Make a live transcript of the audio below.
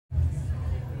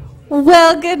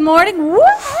Well, good morning.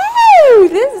 Woohoo!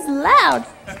 This is loud.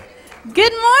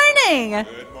 Good morning.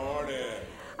 Good morning.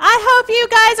 I hope you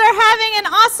guys are having an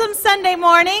awesome Sunday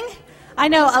morning. I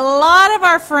know a lot of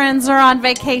our friends are on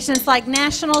vacation. It's like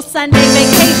National Sunday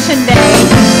Vacation Day.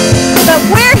 But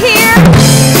we're here,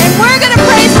 and we're going to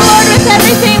praise the Lord with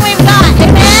everything we've got.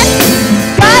 Amen?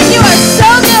 God, you are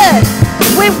so good.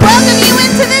 We welcome you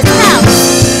into this house.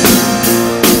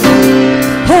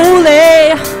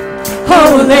 Holy,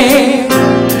 holy,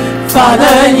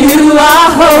 Father, you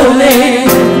are holy.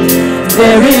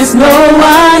 There is no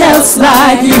one else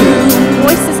like you.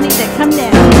 Voices need to come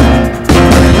down.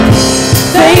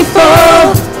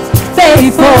 Faithful,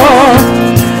 faithful,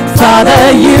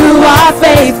 Father, you are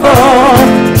faithful.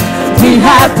 We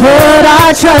have put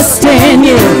our trust in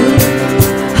you.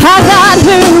 Our God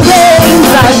who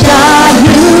reigns, our God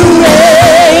who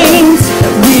reigns.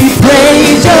 We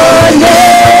praise your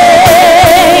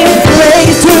name.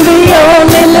 Praise to the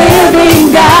only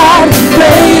living God.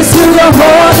 Praise to the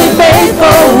holy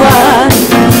faithful one.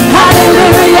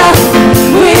 Hallelujah.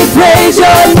 We praise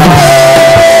your name.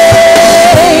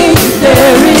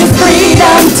 There is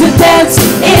freedom to dance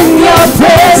in your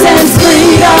presence.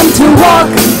 Freedom to walk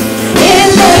in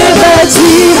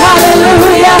liberty.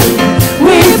 Hallelujah.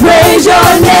 We praise your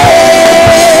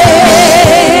name.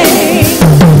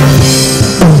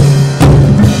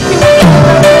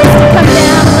 Come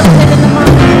down a little bit in the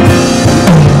mic.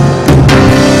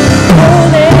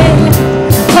 Holy,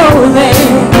 holy,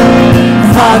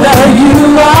 Father, you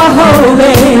are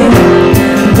holy.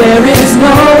 There is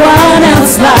no one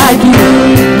else like you.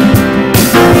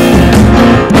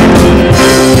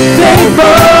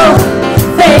 Faithful,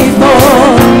 faithful,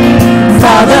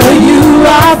 Father, you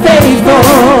are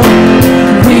faithful.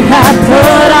 We have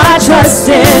put our trust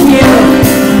in you.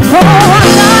 Oh, our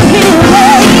God, He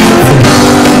reigns.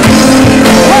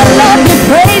 Oh, Lord, we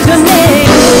praise your name.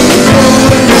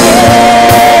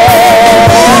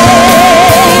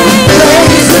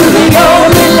 Praise to the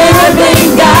only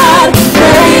living God.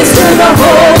 Praise to the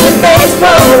holy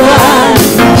faithful one.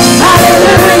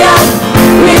 Hallelujah.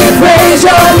 We praise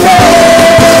your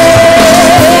name.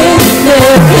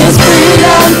 There is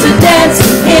freedom to dance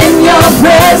in your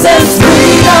presence.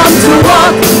 Freedom to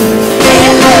walk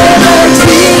in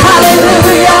liberty.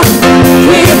 Hallelujah.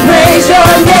 We praise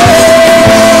your name.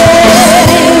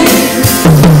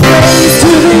 Praise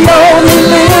to the only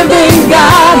living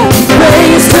God.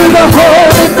 Praise to the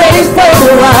holy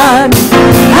faithful one.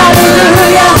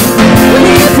 Hallelujah.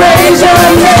 We praise your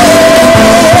name.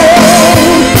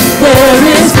 There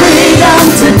is freedom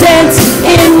to dance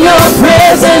in your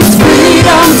presence.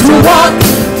 Freedom to walk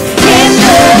in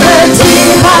liberty.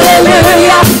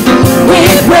 Hallelujah. We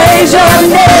praise your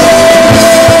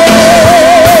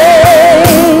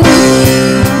name.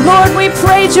 Lord, we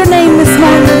praise your name this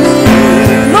morning.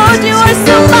 Lord, you are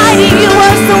so mighty. You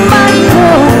are so mighty.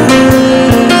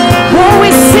 Oh, we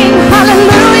sing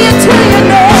hallelujah to your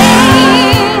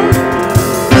name.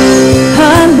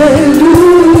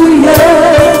 Hallelujah.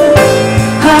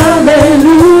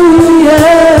 Hallelujah.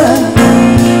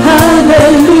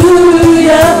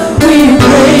 Hallelujah. We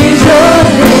praise your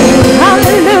name.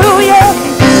 Hallelujah.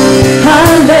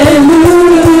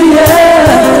 Hallelujah.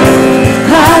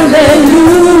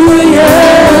 Hallelujah.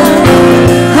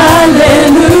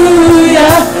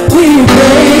 Hallelujah. We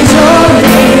praise your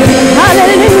name.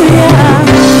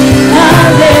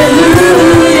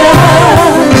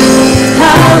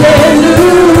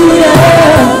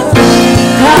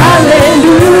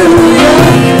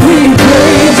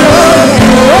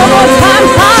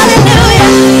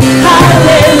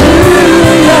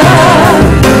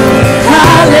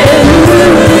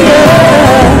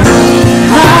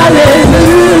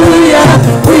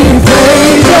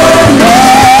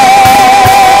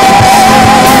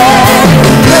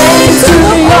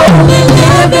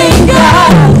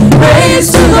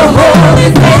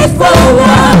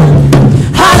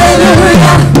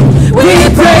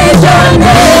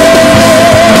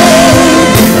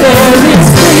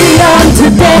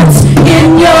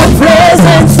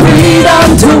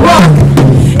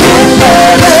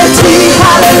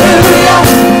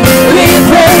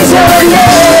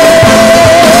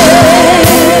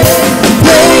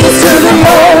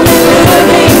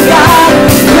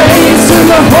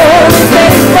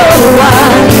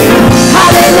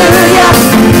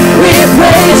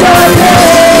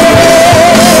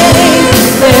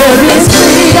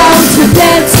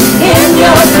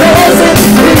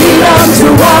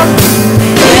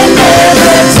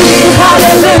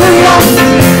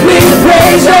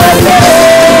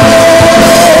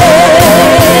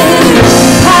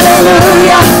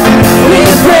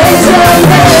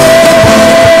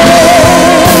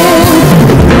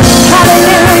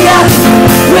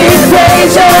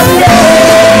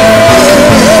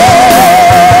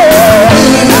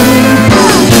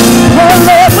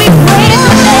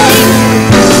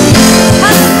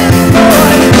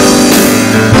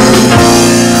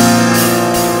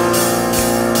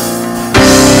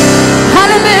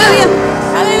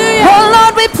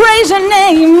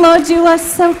 you are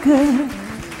so good.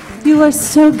 You are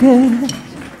so good.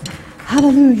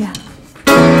 Hallelujah.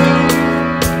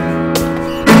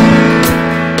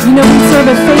 You know, we serve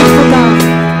a faithful God.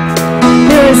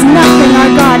 There is nothing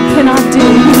our God cannot do.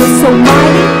 He is so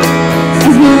mighty,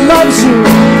 and He loves you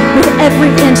with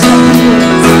every inch that He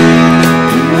is.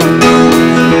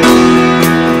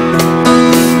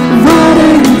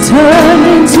 Water you turned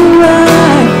into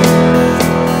wine.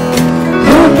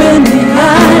 Open the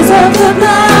eyes of the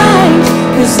blind.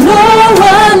 There's no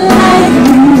one like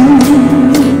you.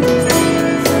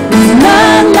 There's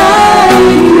none like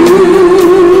you.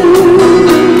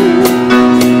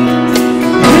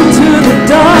 Into the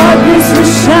darkness we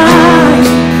shine.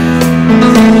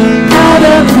 Out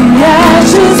of the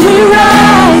ashes we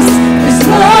rise. There's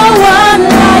no one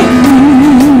like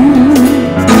you.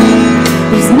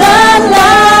 There's none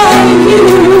like you.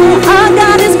 Our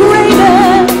God is greater.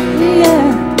 Yeah.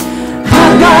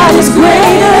 Our God is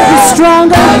greater. He's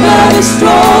stronger. Our God is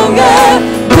stronger.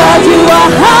 God, you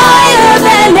are higher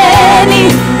than any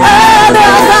other.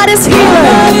 Our God is healer. Our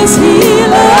God is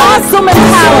healer. Awesome in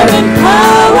power. Awesome in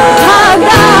power. Our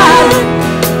God.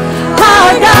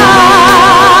 Our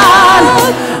God.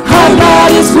 Our God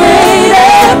is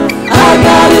greater. Our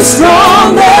God is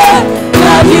stronger.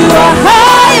 God, you are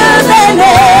higher than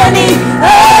any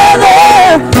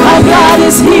other. Our God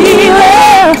is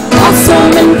healer.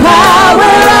 Awesome in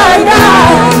power. Our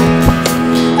God.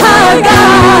 Our God.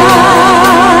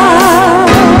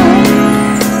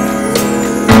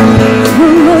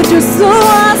 Oh Lord, you're so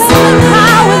awesome in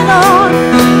power, Lord.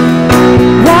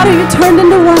 Water you turned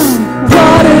into wine.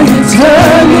 Water you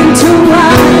turned into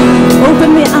wine.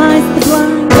 Open the eyes of the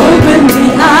blind. Open the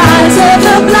eyes of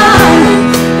the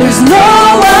blind. There's no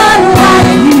one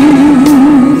like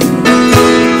you.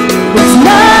 There's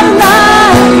none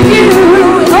like you.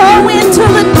 Oh, into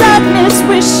the darkness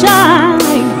we shine.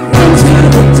 Into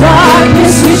the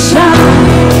darkness we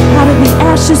shine. Out of the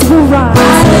ashes we'll rise.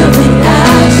 Out of the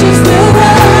ashes we'll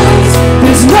rise.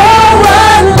 There's no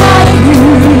one like you.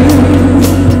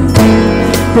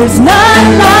 There's none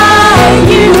like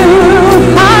you.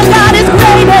 Our God is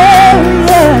greater.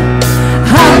 Yeah.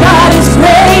 Our God is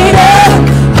greater.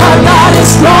 Our God is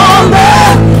stronger.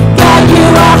 God, you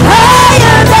are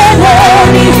higher than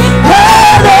any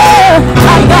other.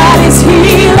 Our God is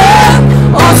healer.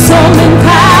 Awesome in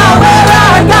power.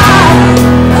 Our God.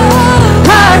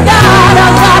 Our God.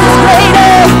 Our God is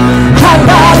greater. Our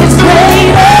God is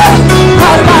greater.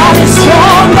 Our God is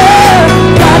stronger.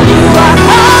 God, you are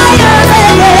higher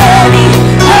than any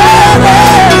other.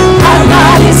 Our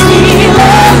God is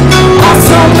healer.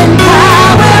 Awesome in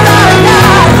power. Our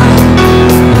God.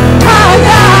 Our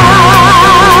God.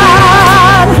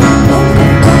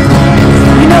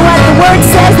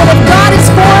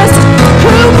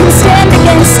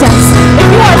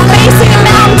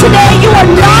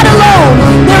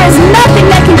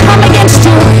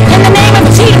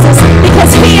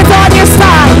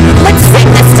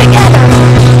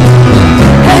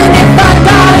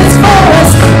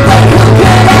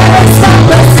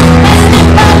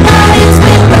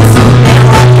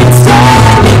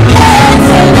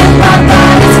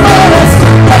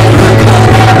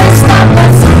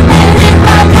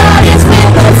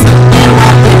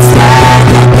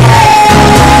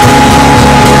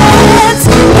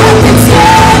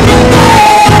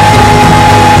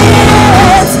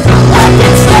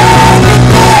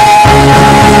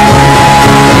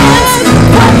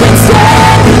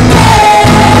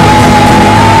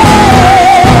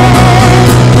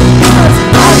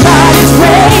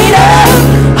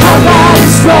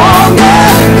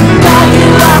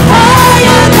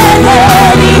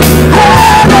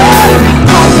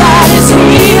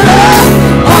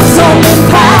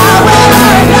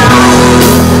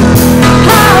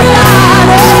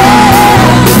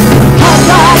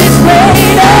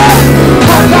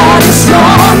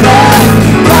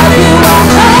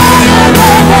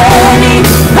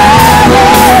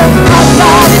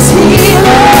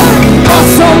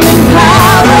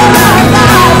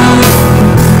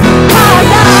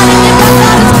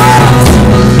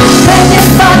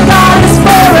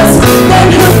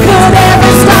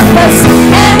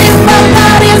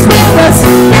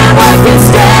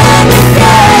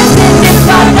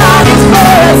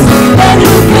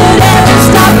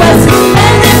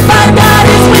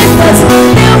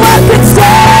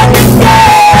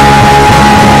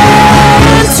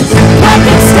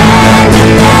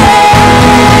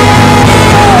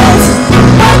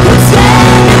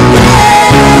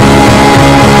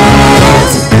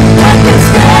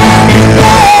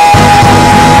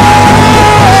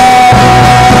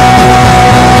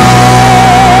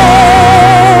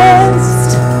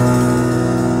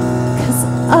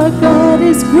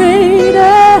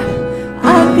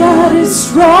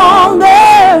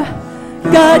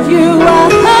 God, you are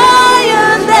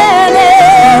higher than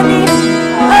any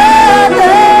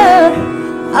other.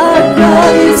 Our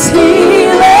God is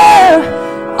healer,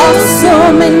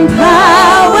 awesome in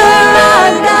power.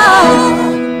 Our God,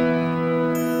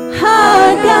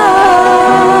 our God.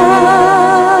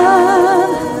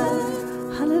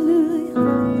 Hallelujah.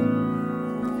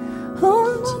 Oh,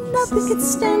 nothing can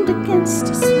stand against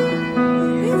us, Lord.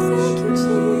 Thank you,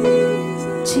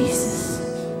 Jesus. Jesus.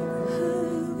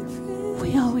 We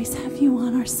always have you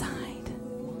on our side.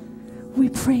 We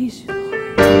praise you, Lord.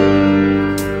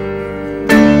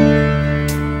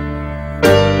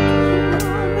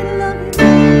 We love you,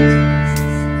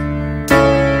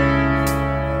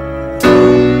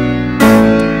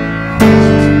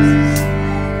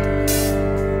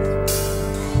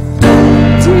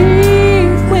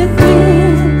 deep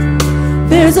within,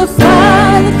 there's a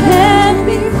fire that can't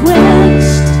be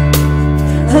quenched.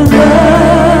 A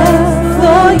love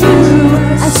for you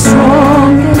as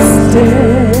strong as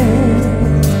death.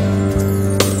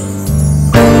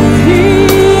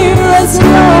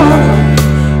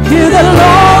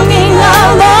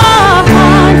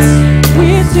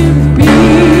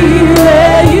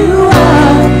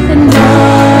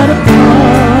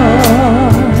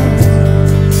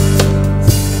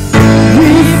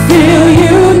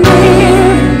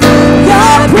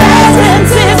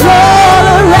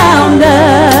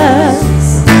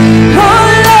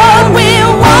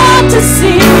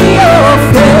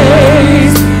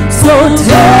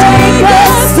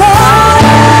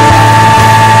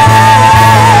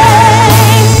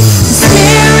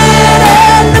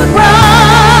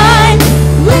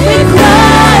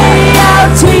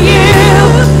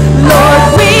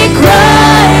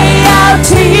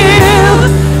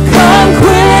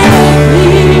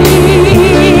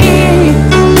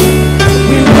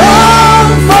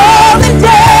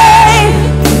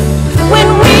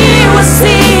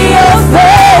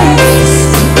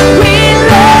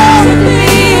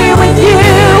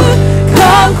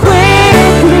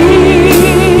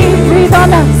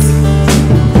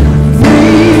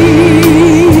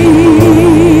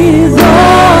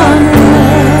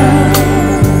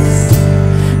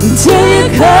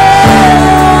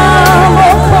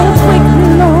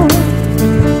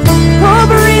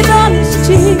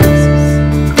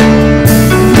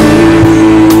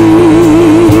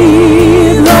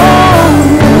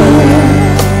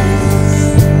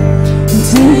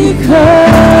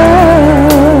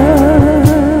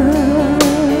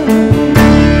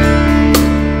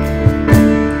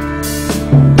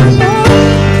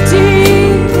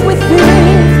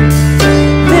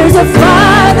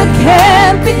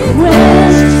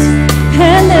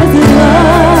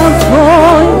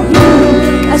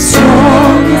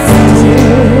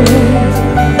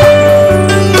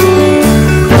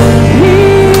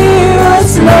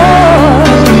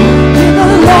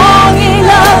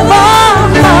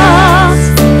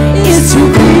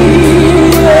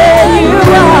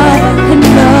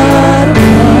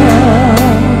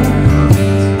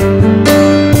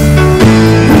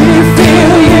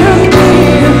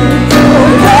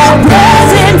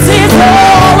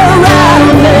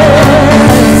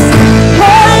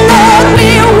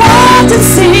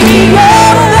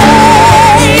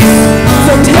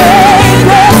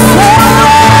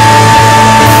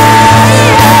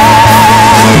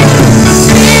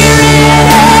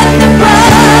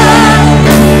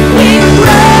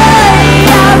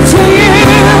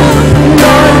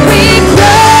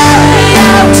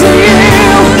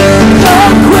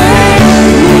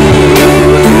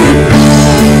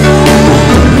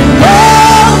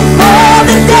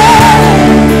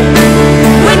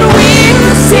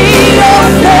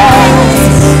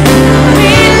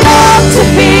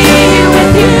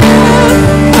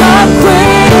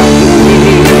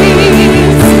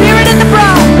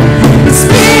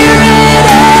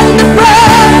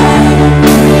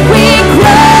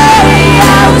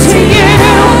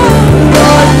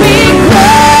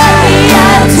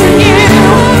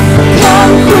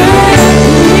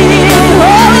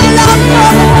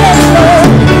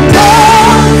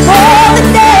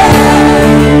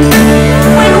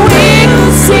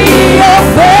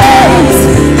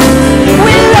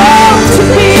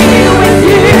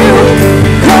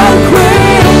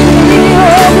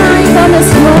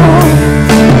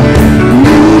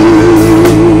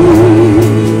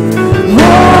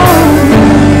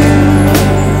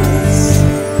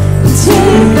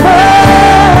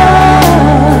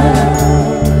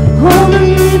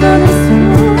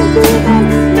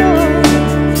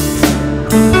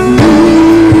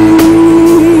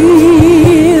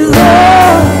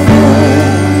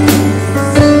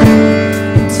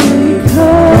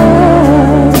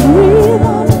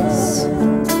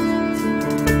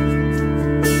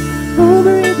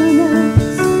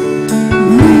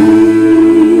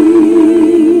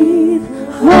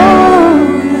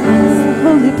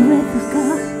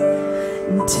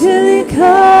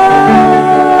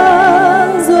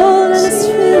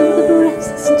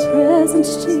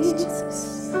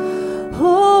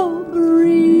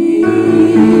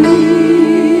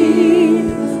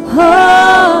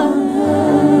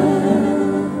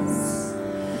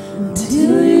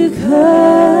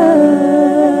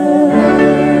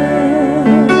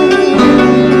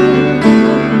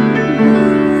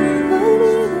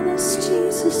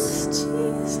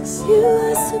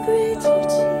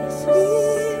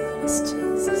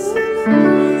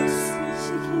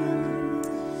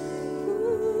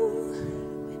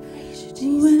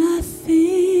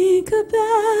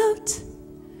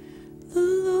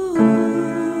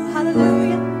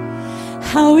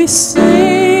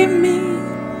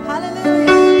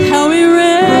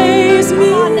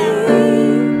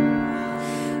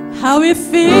 how he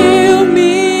filled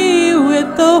me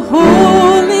with the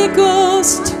Holy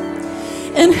Ghost,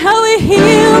 and how he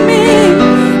healed me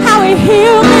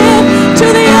to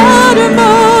the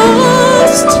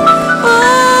uttermost.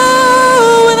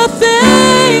 Oh, when I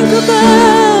think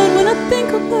about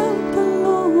the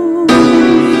Lord,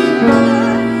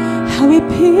 how he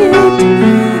picked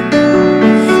me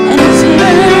and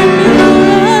turned me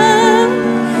around,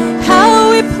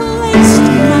 how he placed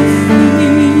my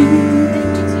feet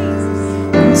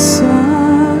on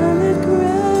solid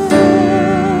ground.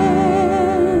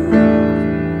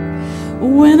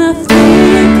 When I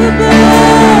think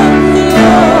about the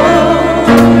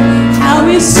Lord, how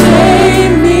he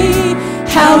saved me,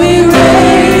 how he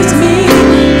raised me,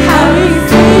 how he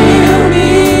filled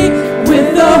me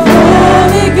with the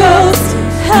Holy Ghost,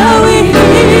 how he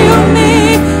healed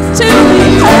me to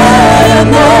the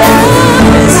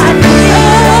uttermost.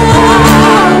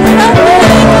 When I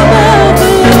think about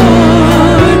the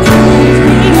Lord,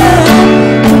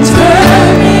 and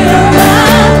turn me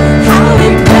around, how he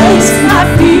placed my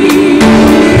feet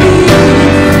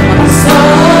on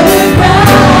solid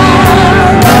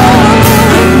ground.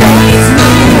 It makes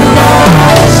me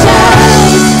want to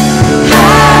shout,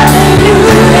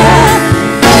 hallelujah,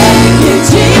 thank you,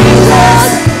 Jesus.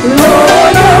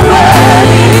 Lord, you're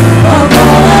worthy of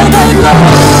all the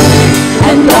glory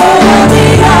and all of the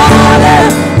honor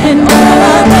and all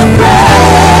of the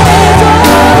praise.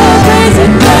 All the praise,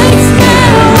 it makes me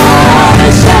want to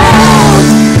shout,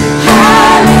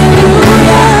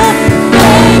 hallelujah,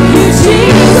 thank you,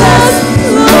 Jesus.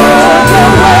 Lord,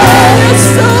 you're worthy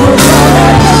so of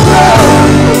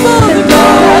all the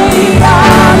glory,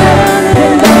 honor,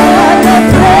 and all the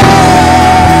praise.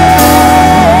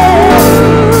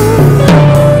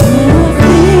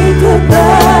 Think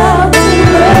about the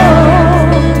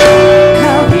Lord,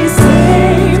 how he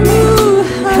saved me,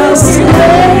 how he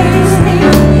raised me,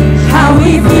 how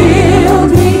he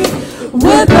filled me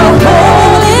with the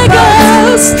Holy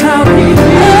Ghost, how he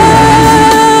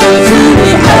healed to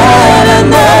the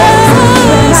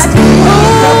uttermost.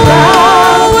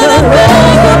 Oh, when I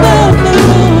think about the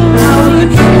Lord, how he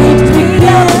picked me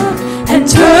up and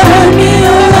turned me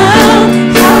around,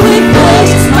 how he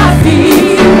placed my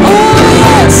feet, oh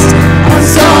yes, on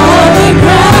solid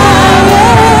ground.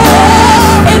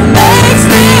 It makes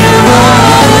me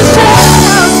want to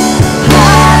shout,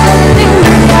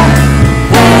 hallelujah,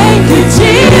 thank you,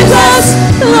 Jesus.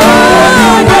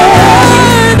 Lord, you're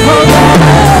worthy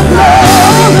of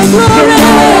all the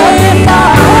glory,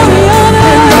 all the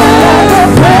honor, all the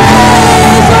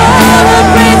praise, all the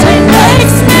praise. It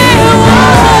makes me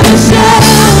want to shout,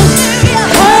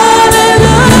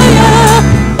 hallelujah,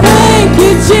 thank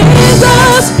you,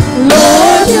 Jesus.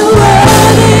 Lord, you're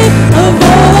worthy of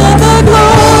all the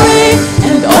glory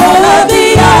and all of the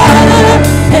honor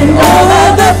and all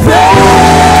of the praise.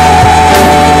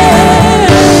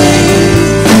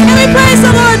 And we praise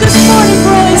the Lord this morning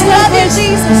for all his love,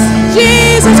 Jesus.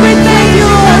 Jesus, we thank you,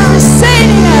 Lord, for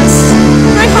saving us,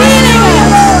 for healing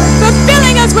us, for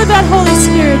filling us with that Holy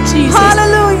Spirit, Jesus.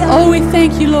 Hallelujah. Oh, we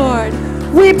thank you, Lord.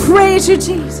 We praise you,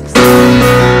 Jesus.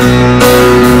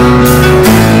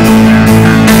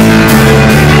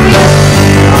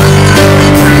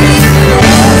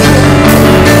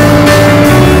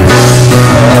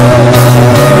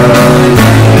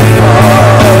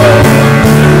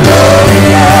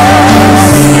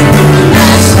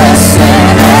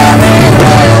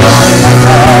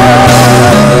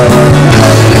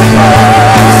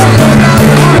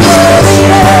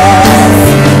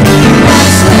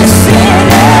 Matchless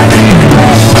in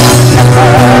every way.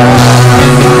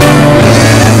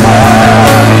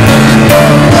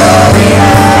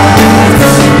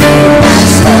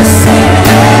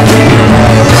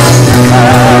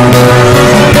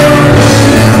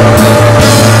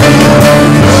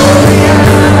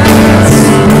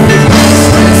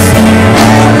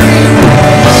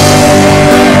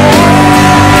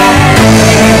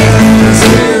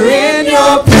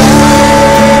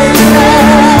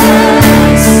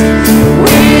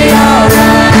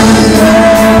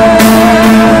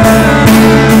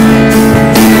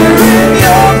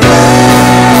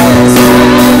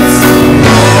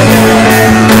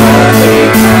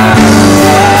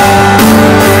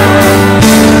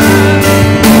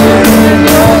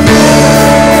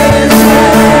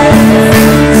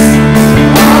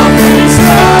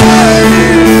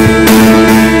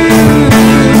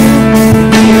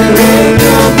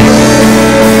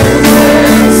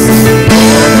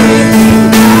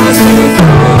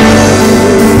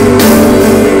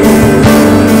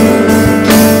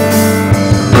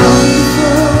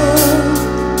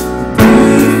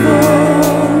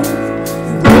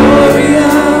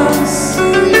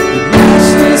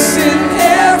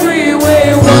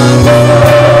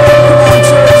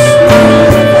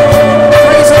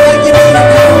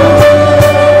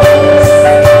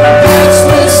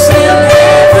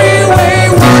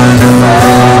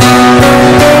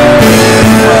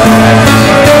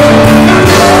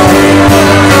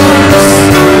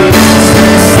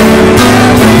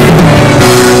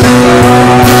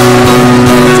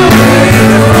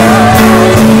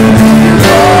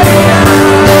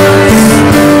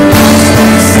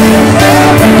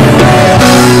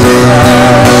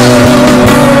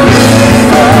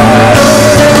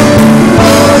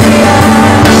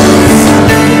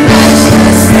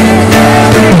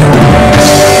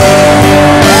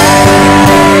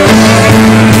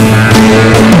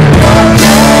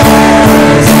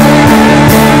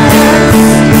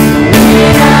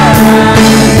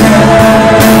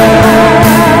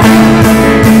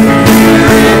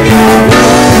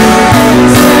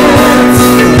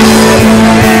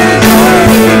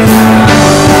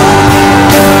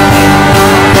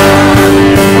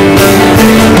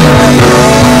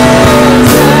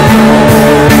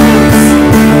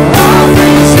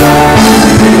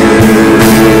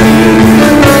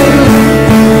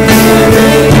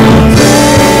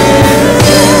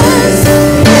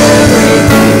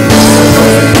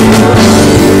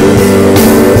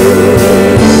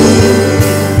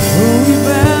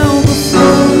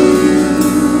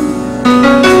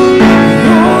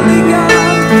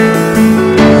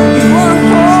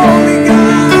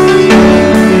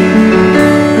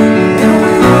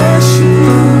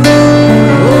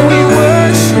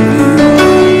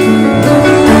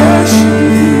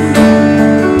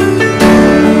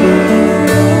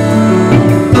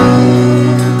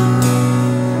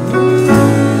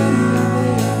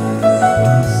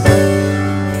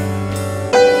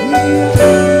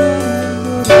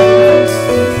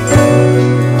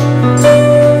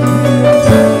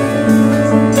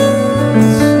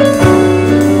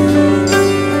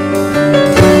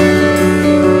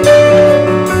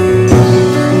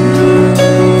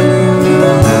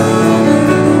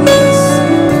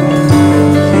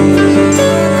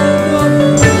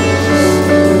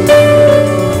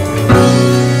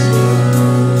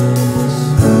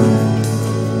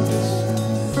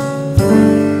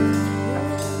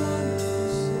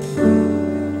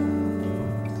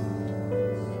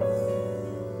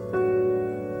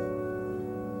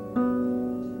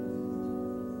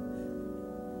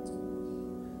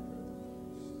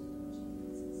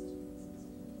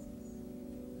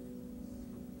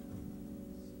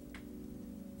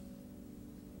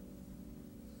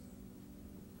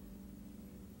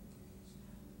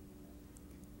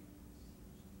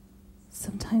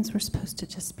 Sometimes we're supposed to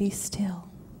just be still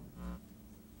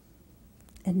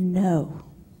and know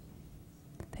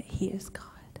that He is God.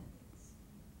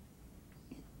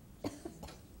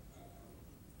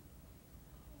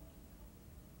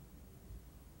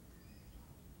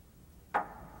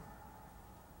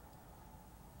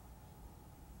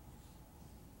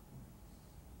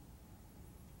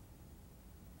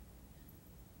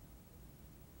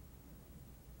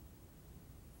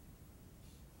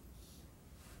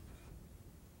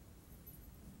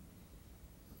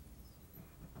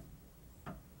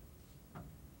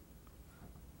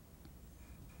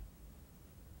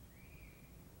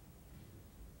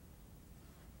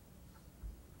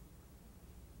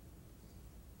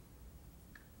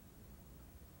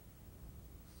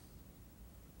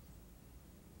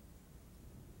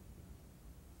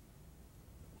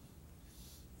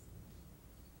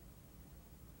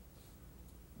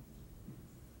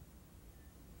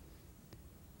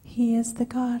 He is the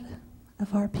God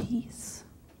of our peace.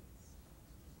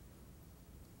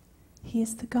 He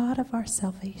is the God of our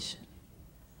salvation.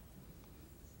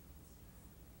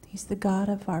 He's the God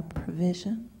of our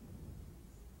provision.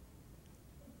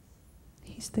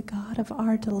 He's the God of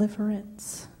our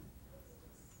deliverance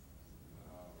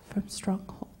from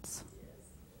strongholds.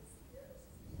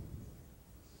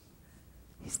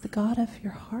 He's the God of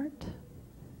your heart.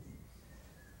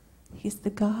 He's the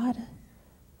God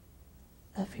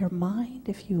of your mind,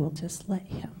 if you will just let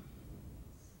Him.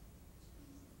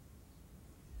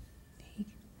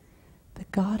 The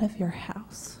God of your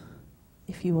house,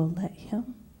 if you will let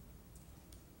Him.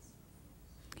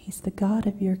 He's the God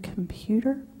of your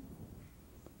computer,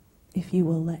 if you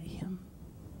will let Him.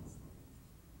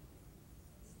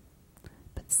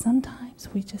 But sometimes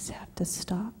we just have to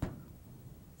stop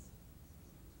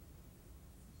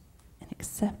and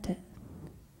accept it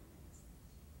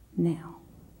now.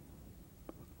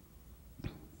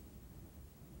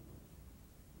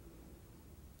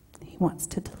 He wants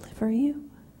to deliver you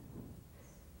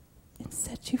and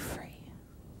set you free.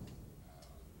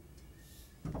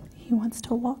 He wants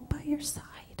to walk by your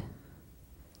side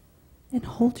and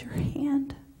hold your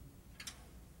hand.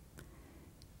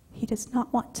 He does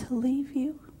not want to leave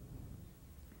you.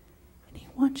 And He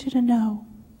wants you to know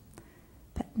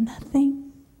that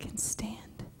nothing can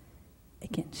stand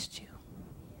against you.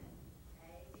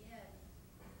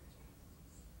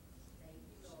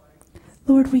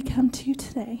 Lord, we come to you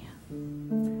today.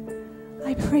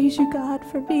 I praise you, God,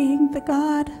 for being the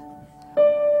God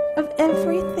of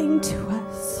everything to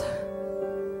us.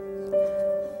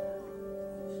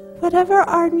 Whatever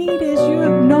our need is, you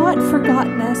have not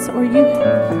forgotten us, or you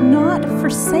have not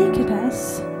forsaken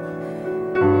us.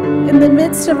 In the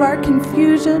midst of our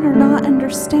confusion or not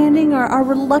understanding or our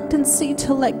reluctancy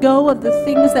to let go of the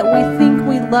things that we think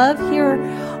we love here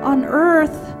on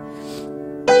earth,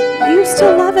 you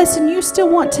still love us and you still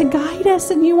want to guide us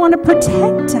and you want to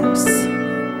protect us.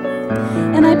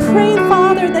 And I pray,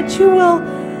 Father, that you will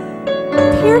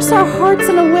pierce our hearts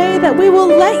in a way that we will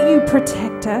let you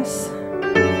protect us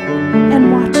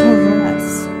and watch over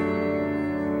us.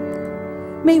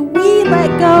 May we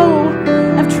let go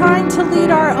of trying to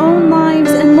lead our own lives,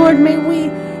 and Lord, may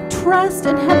we trust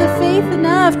and have the faith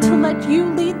enough to let you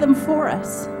lead them for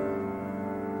us.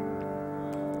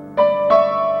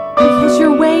 Because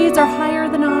your ways are higher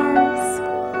than ours.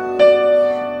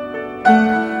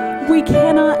 We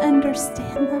cannot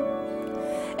understand them.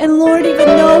 And Lord, even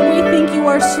though we think you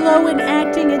are slow in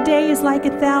acting, a day is like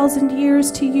 1,000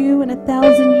 years to you, and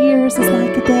 1,000 years is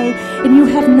like a day. And you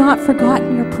have not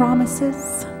forgotten your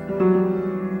promises.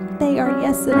 They are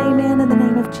yes and amen in the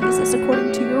name of Jesus,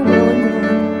 according to your will and will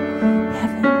in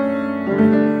heaven.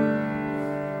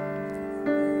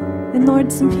 And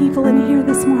Lord, some people in here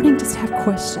this morning just have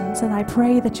questions, and I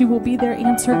pray that you will be their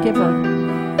answer giver,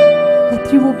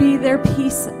 that you will be their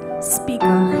peace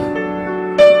speaker.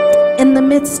 In the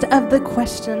midst of the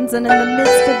questions and in the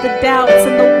midst of the doubts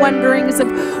and the wonderings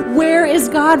of where is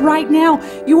God right now,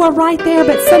 you are right there,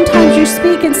 but sometimes you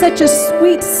speak in such a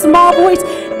sweet, small voice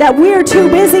that we're too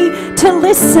busy to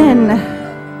listen.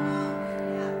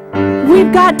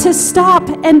 We've got to stop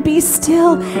and be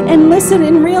still and listen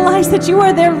and realize that you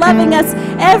are there loving us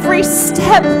every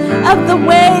step of the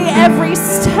way, every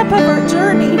step of our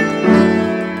journey.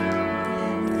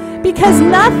 Because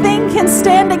nothing can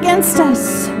stand against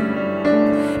us.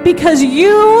 Because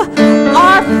you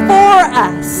are for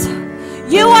us.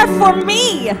 You are for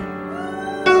me.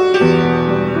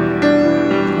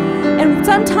 And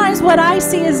sometimes what I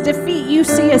see as defeat, you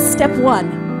see as step one.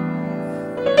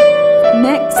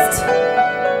 Next.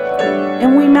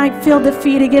 And we might feel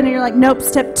defeat again, and you're like, nope,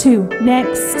 step two.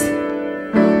 Next.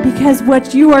 because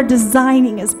what you are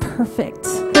designing is perfect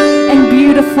and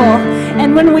beautiful.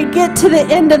 And when we get to the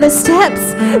end of the steps,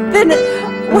 then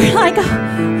we're like,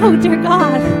 oh dear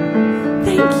God,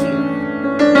 thank you.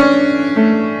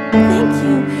 Thank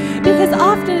you. Because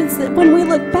often it's that when we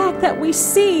look back that we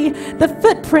see the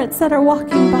footprints that are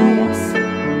walking by us.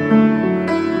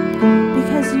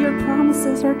 Because your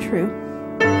promises are true.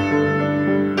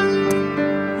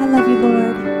 I love you,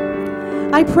 Lord.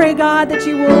 I pray, God, that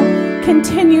you will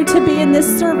continue to be in this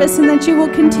service and that you will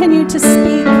continue to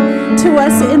speak to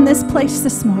us in this place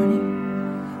this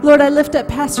morning. Lord, I lift up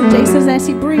Pastor Jason as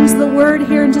he brings the word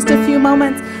here in just a few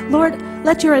moments. Lord,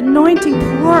 let your anointing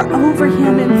pour over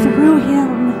him and through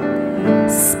him.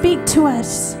 Speak to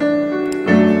us.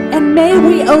 And may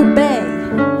we obey.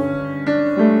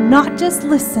 Not just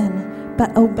listen,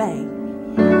 but obey.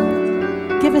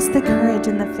 Give us the courage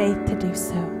and the faith to do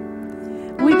so.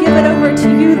 We give it over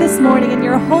to you this morning. In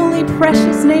your holy,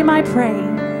 precious name I pray.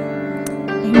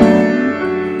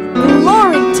 Amen.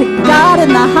 Glory to God in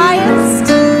the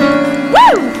highest.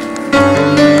 Woo!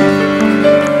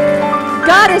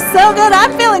 God is so good.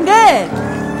 I'm feeling good.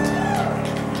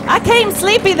 I came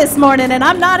sleepy this morning, and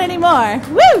I'm not anymore.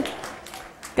 Woo!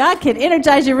 God can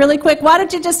energize you really quick. Why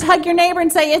don't you just hug your neighbor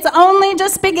and say, it's only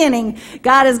just beginning.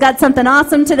 God has got something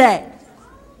awesome today.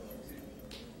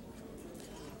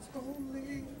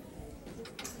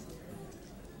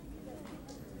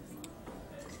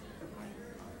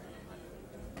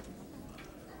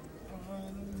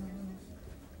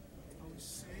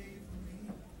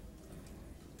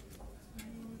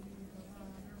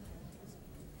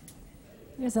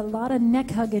 There's a lot of neck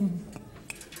hugging.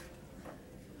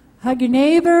 Hug your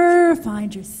neighbor,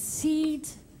 find your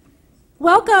seat.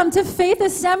 Welcome to Faith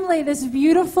Assembly, this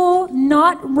beautiful,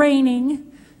 not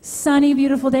raining, sunny,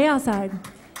 beautiful day outside.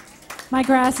 My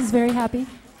grass is very happy.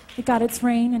 It got its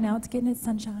rain and now it's getting its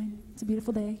sunshine. It's a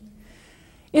beautiful day.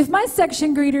 If my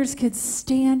section greeters could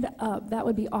stand up, that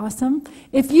would be awesome.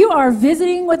 If you are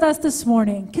visiting with us this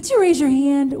morning, could you raise your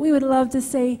hand? We would love to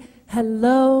say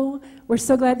hello. We're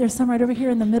so glad there's some right over here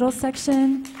in the middle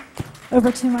section.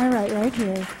 Over to my right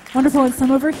here. Wonderful, and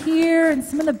some over here, and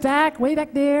some in the back, way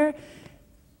back there.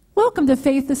 Welcome to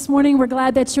Faith this morning. We're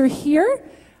glad that you're here.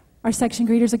 Our section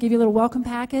greeters will give you a little welcome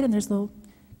packet, and there's a little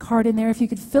card in there if you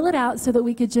could fill it out so that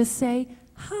we could just say,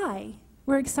 hi.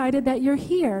 We're excited that you're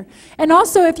here. And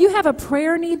also, if you have a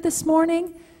prayer need this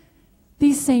morning,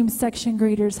 these same section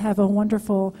greeters have a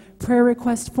wonderful prayer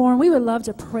request form. We would love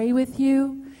to pray with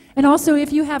you. And also,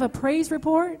 if you have a praise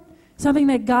report, something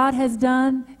that God has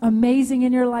done amazing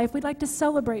in your life, we'd like to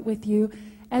celebrate with you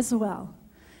as well.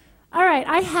 All right,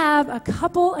 I have a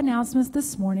couple announcements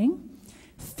this morning.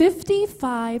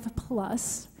 55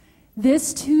 Plus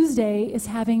this Tuesday is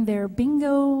having their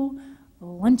bingo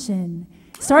luncheon.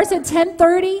 Starts at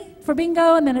 10:30 for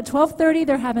bingo, and then at 12:30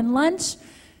 they're having lunch.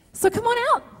 So come on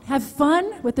out, have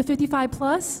fun with the 55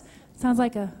 Plus. Sounds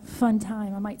like a fun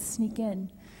time. I might sneak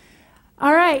in.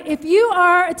 All right, if you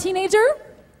are a teenager,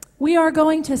 we are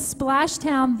going to Splash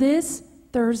Town this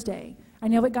Thursday. I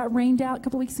know it got rained out a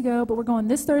couple weeks ago, but we're going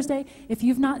this Thursday. If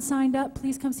you've not signed up,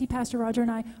 please come see Pastor Roger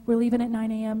and I. We're leaving at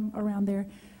 9 a.m. around there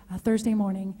Thursday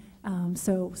morning.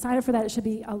 So sign up for that. It should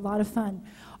be a lot of fun.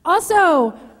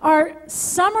 Also, our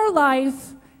Summer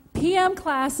Life PM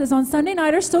classes on Sunday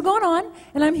night are still going on,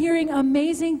 and I'm hearing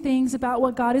amazing things about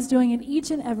what God is doing in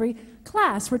each and every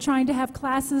class. We're trying to have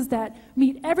classes that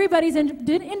meet everybody's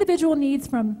individual needs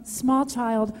from small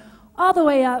child all the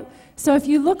way up. So if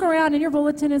you look around in your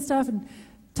bulletin and stuff and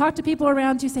talk to people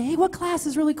around you, say, hey, what class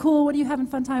is really cool? What are you having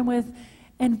fun time with?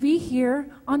 And be here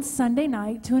on Sunday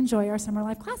night to enjoy our Summer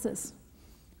Life classes.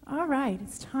 All right,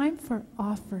 it's time for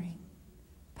offering.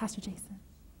 Pastor Jason.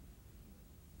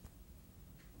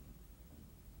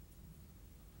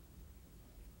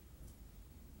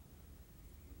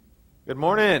 Good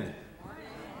morning.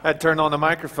 I had turned on the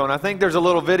microphone. I think there's a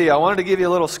little video. I wanted to give you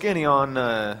a little skinny on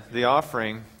the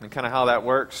offering and kind of how that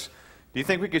works. Do you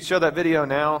think we could show that video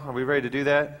now? Are we ready to do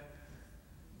that?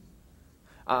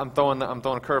 I'm throwing a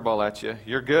curveball at you.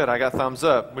 You're good. I got thumbs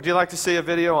up. Would you like to see a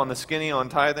video on the skinny on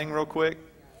tithing real quick?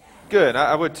 Good.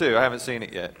 I would too. I haven't seen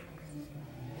it yet.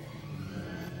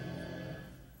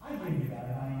 I think about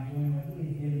it. I enjoy what He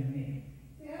has given to me.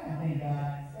 See, I don't think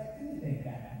God expects anything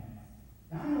back from us.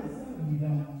 Now, I know some of you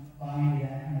don't buy into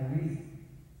that kind of reason.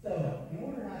 So, in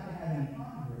order not to have any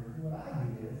controversy, what I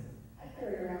do is I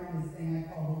carry around this thing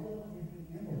I call the little empty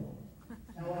envelope.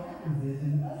 Now, what happens is,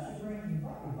 when the usher brings the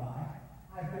bucket by,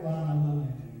 I pull out my little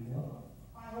empty envelope.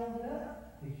 I hold it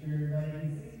up. Make sure everybody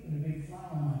can see. Put a big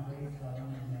smile on my face so I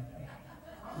don't have that face.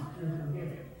 I'm sure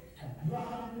forgiven. I drop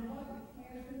it in the bucket.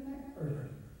 Hand it to the next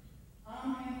person.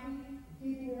 I'm happy.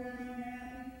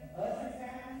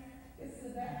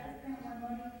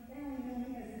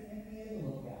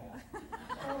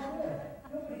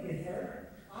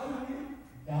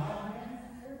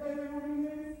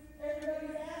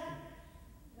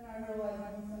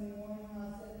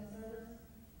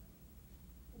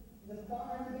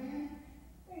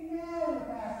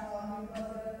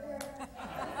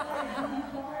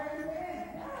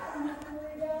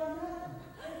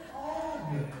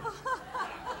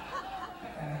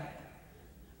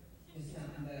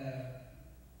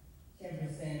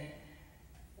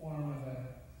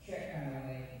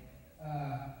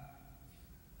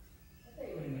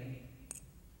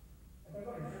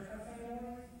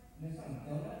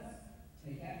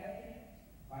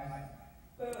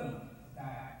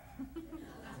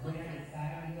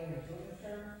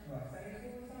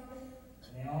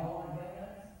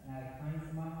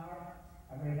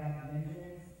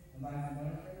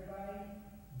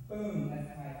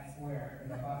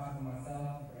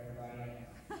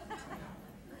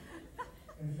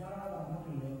 of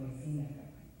people have only seen that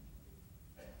coming.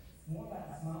 It's more about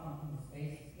the smile on people's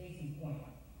faces. Case in point.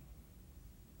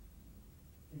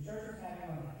 The church was having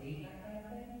like a date night kind of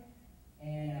thing,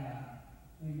 and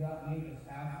we got me with the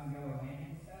spouse and go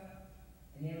romantic and stuff,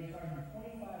 and they were charging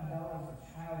 $25 for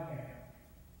childcare.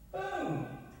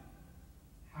 Boom!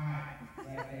 Hi,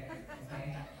 right there, okay?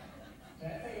 But I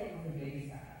tell you what was the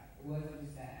biggest side. It wasn't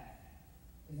just that.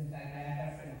 It's the fact that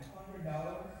I spent $100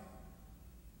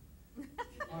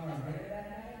 on our dinner that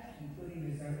night, including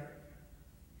dessert.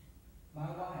 My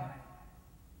wife,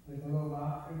 with a little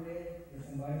lobster lid, with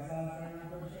some white sauce around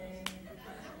her chin,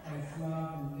 and a smile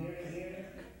from ear to ear.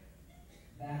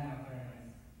 That, my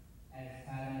friends, is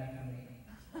tight enough for me.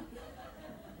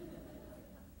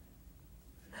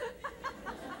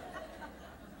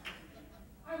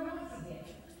 I want to give.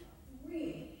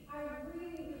 Really. I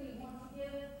really, really want to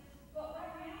give. But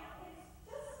right now, it's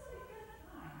just not a good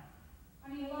time. I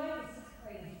mean, life is just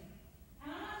crazy.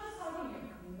 And I'm not just talking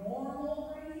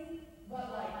normal crazy, but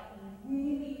like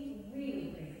really, really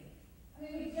crazy. I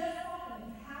mean, we just bought a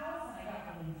new house, and I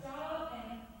got a new job,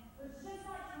 and there's just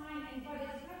not time. And by the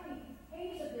time we pay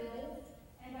the bills,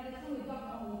 and by the time we've got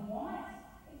what we want,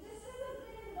 it just doesn't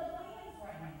fit into the plans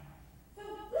right now. So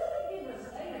we'll be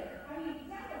givers later. I mean,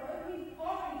 down the road, we've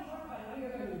already talked about it. We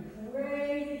are going to be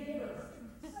crazy givers.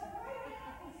 So right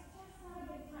now, it's just not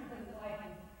a good time because life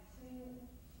is too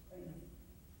crazy.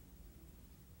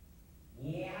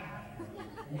 Yeah, but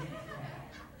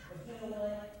you know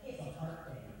what? It's a heart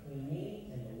thing between me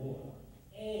and the Lord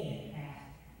and the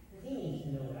pastor. Because he needs to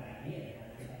know what I did. And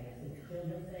I got this little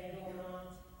children's thing going on.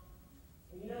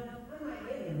 And you know, I might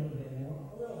give him a little bit more,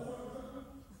 a little something,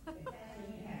 something. If that's when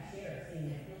you have Sheriff sing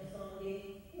that little song,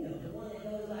 you know, the one that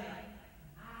goes like,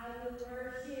 I will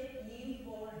worship you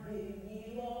for who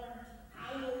you are.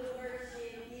 I will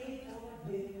worship you for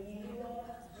who you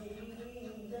are,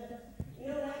 Jesus. You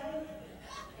know that one?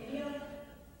 And you know,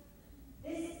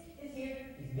 this here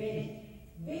is Benji.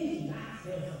 Benji likes to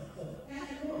do something. So,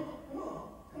 Pastor, come on,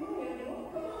 everyone,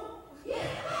 come on. Yeah!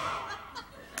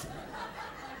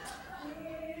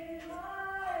 In my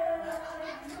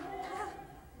life,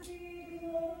 be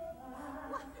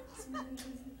glorified.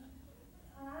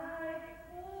 I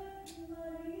put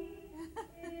money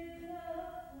in a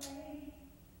plate.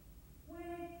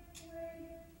 Wait.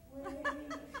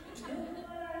 Look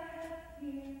what I have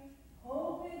here.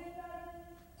 Hope it doesn't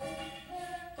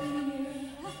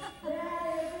that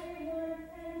everyone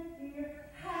can hear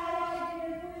how I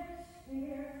give with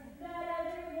fear, that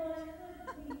everyone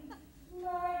could be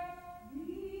like me.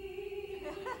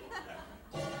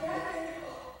 That's it.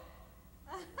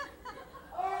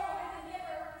 Oh, I'm a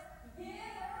giver.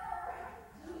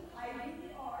 I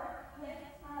really are. Yes,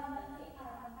 I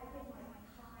give my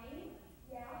time.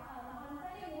 Yeah, on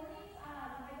Sunday mornings, I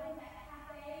go to that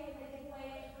cafe where they give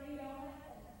away free donuts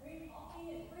and free coffee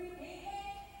and free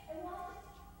pancakes. And well, just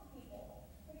talk to people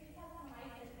because that's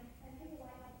nice and people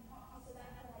like to talk to, so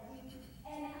that's what I do.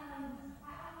 And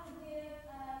I also give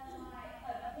my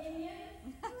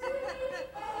opinions. Really?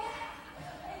 Oh yeah.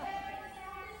 If ever the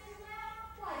sound is too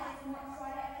loud, well, I just march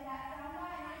right up to that sound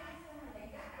guy and I just tell him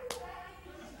exactly what I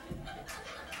think. And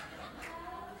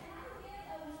I give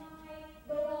of my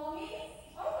belongings.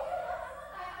 Oh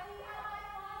yeah, I cleaned out my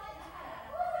closet and I had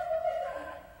a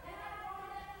and I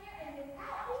brought it up here and without leaving the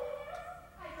house,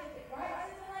 I took it right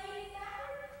to the ladies'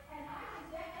 bathroom and I just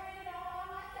decorated it all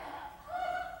on myself.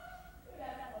 Ooh,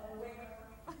 that's a little wicker.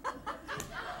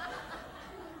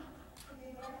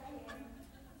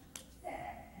 So,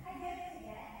 I guess to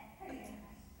get pretty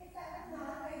much. It's that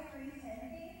not very free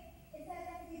Timothy. It's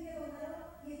that if you give a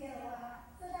little, you get a lot.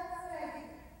 So that's what I do.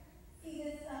 See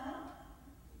this song?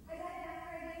 I got it after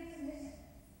I gave submission.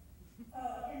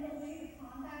 Oh, and the Louis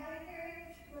Vuitton bag right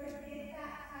here, where it gets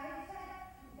that tie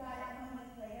set, got it 1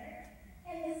 week later.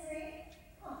 And this ring,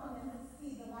 compliments of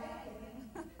see the light giving.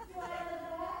 Do I look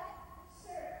bad?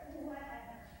 Sure,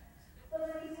 whatever. But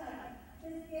let me tell you,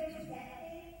 this gift get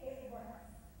thing, it works.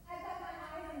 I've got my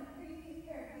eyes on a pretty cute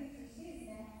pair of future shoes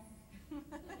next.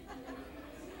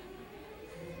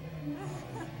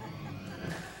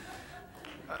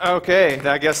 Okay,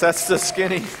 I guess that's the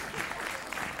skinny.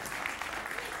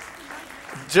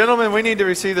 Gentlemen, we need to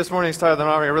receive this morning's tithe and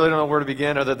offering. I really don't know where to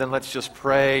begin other than let's just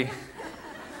pray.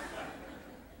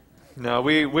 No,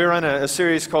 we're on a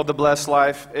series called The Blessed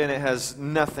Life, and it has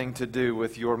nothing to do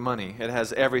with your money. It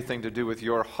has everything to do with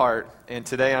your heart. And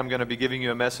today I'm going to be giving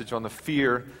you a message on the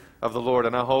fear of the Lord,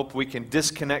 and I hope we can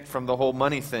disconnect from the whole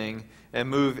money thing and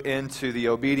move into the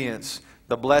obedience,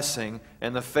 the blessing,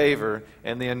 and the favor,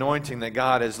 and the anointing that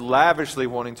God is lavishly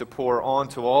wanting to pour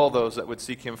onto all those that would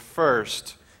seek Him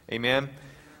first. Amen?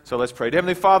 So let's pray.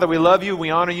 Heavenly Father, we love you, we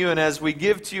honor you, and as we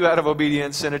give to you out of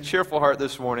obedience and a cheerful heart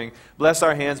this morning, bless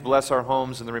our hands, bless our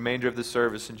homes, and the remainder of this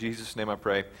service. In Jesus' name I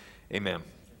pray. Amen.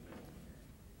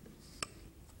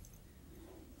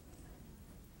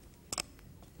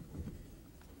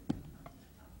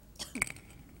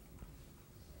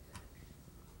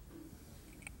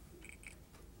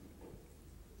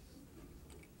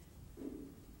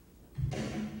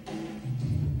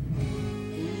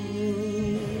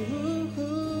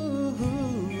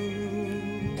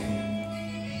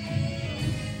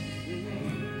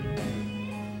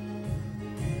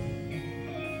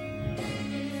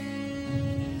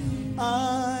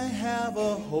 I have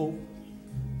a hope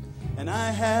and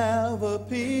I have a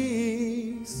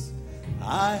peace.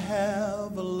 I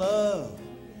have a love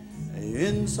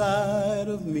inside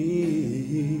of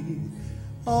me.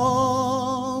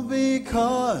 All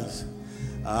because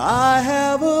I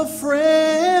have a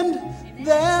friend.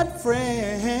 That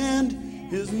friend,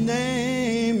 his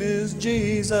name is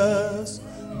Jesus.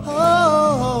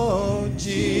 Oh,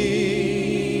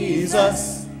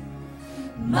 Jesus.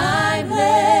 My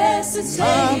blessed Savior,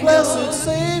 My blessed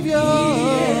Savior,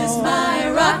 He is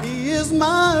my rock, He is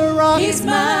my rock, He's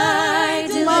my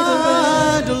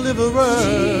deliverer,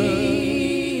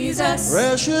 Jesus,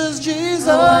 precious Jesus,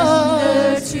 a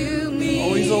wonder to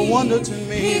me. Oh, He's a wonder to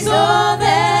me. He's all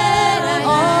that I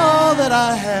all that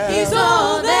I have. He's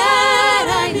all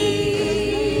that I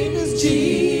need. Is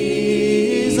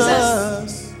Jesus,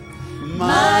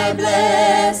 my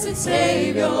blessed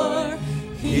Savior.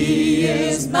 He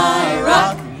is my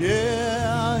rock,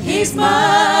 yeah, He's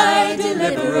my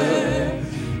deliverer,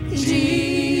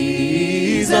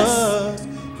 Jesus,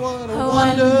 what a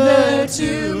wonder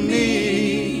to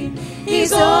me.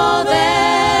 He's all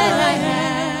that I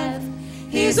have,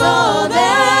 He's all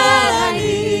that I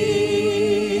need.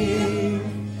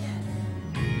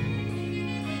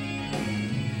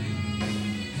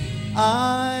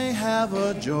 I have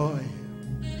a joy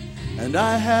and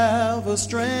I have a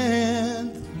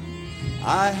strength.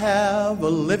 I have a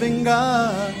living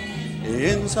God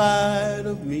inside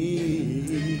of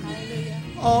me.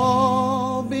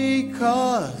 All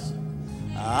because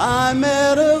I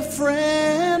met a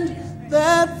friend.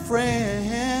 That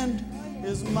friend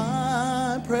is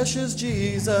my precious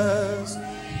Jesus.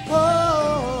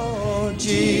 Oh,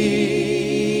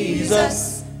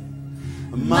 Jesus,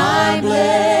 My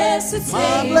blessed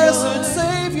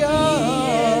Savior, He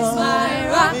is my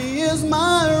rock, He is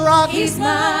my rock, He's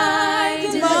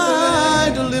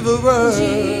my deliverer,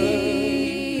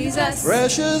 Jesus,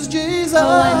 precious Jesus, a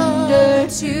wonder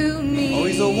to me. Oh,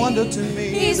 He's a wonder to me.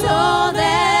 He's all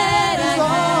that He's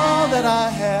all that I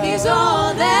have. He's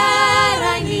all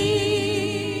that I need.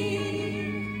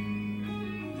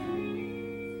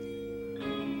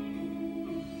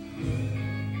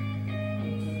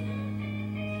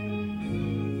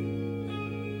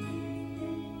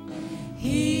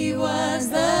 He was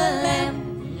the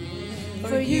lamb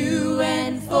for you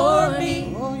and for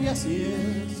me, Oh, yes, He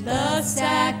is. the Oh,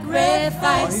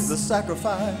 sacrifice He's the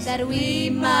sacrifice. that we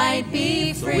might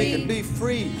be So we can free. be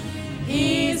free.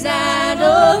 He's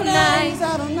Adonai, He's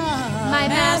Adonai, my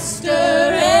master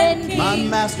and king, my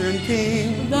master and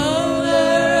king,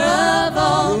 ruler of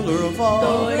all, ruler of all.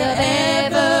 Lord of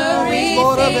Oh, He's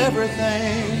Lord of everything.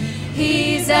 everything.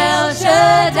 He's El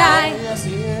Shaddai, Oh, yes,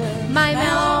 He is. my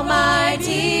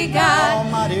almighty God,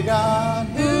 Almighty God.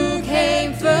 who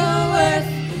came through earth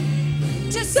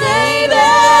to save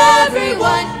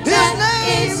everyone. His That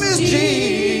name is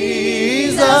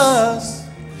Jesus, Jesus,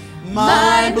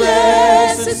 my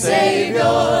blessed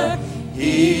Savior.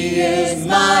 He is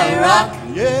my rock,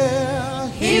 Yeah,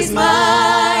 He's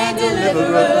my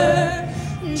deliverer,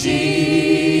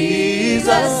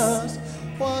 Jesus,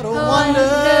 what a a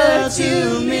wonder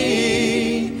to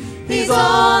me. He's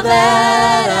all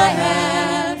that I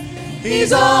have,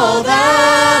 He's all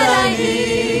that I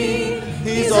need.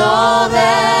 He's all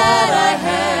that I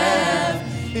have,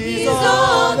 He's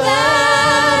all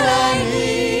that I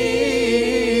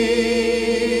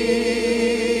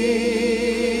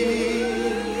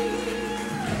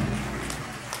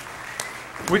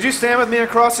need. Would you stand with me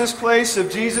across this place?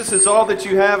 If Jesus is all that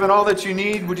you have and all that you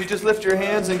need, would you just lift your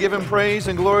hands and give Him praise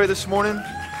and glory this morning?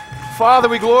 Father,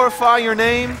 we glorify your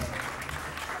name.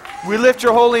 We lift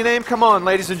your holy name. Come on,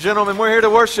 ladies and gentlemen, we're here to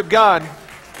worship God.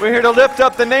 We're here to lift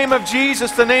up the name of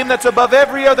Jesus, the name that's above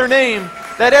every other name,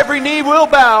 that every knee will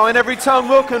bow and every tongue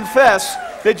will confess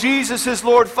that Jesus is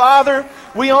Lord. Father,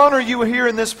 we honor you here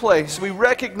in this place. We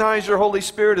recognize your Holy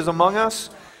Spirit is among us.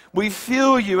 We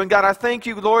feel you. And God, I thank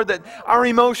you, Lord, that our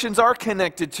emotions are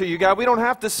connected to you. God, we don't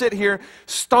have to sit here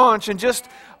staunch and just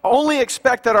only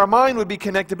expect that our mind would be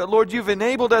connected, but Lord, you've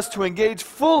enabled us to engage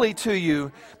fully to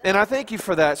you, and I thank you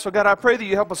for that. So God, I pray that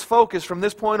you help us focus from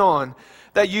this point on,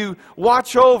 that you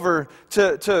watch over,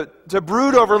 to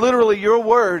brood over literally your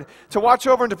word, to watch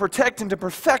over and to protect and to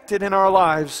perfect it in our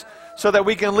lives, so that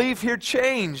we can leave here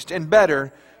changed and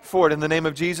better for it. In the name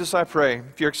of Jesus, I pray.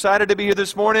 If you're excited to be here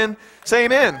this morning, say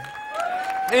amen.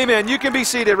 Amen. You can be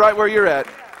seated right where you're at.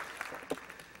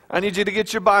 I need you to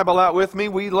get your Bible out with me.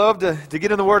 We love to get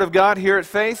in the Word of God here at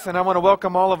Faith, and I want to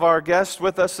welcome all of our guests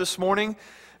with us this morning.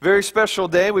 Very special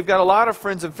day. We've got a lot of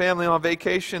friends and family on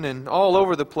vacation and all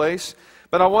over the place,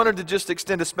 but I wanted to just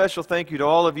extend a special thank you to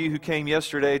all of you who came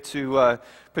yesterday to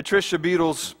Patricia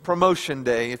Beetle's promotion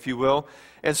day, if you will,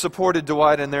 and supported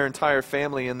Dwight and their entire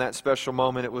family in that special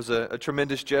moment. It was a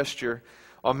tremendous gesture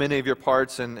on many of your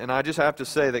parts, and I just have to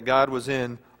say that God was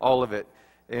in all of it.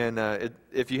 And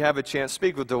if you have a chance,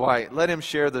 speak with Dwight. Let him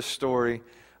share the story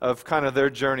of kind of their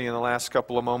journey in the last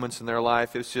couple of moments in their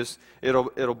life. It's just,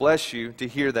 it'll bless you to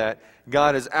hear that.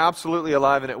 God is absolutely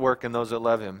alive and at work in those that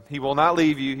love Him. He will not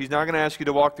leave you. He's not going to ask you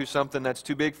to walk through something that's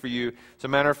too big for you. As a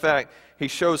matter of fact, He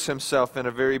shows Himself in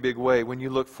a very big way when you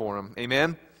look for Him.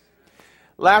 Amen?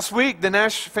 Last week, the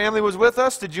Nash family was with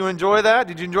us. Did you enjoy that?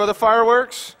 Did you enjoy the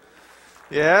fireworks?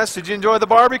 Yes. Did you enjoy the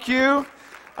barbecue?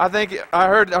 I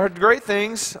heard great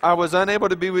things. I was unable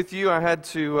to be with you. I had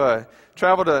to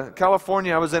travel to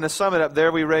California. I was in a summit up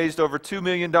there. We raised over $2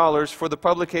 million for the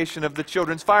publication of the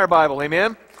Children's Fire Bible.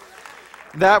 Amen?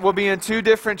 That will be in two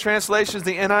different translations.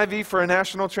 The NIV for a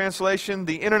national translation.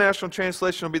 The international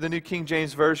translation will be the New King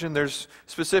James Version. There's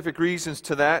specific reasons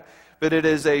to that. But it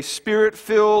is a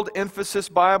Spirit-filled emphasis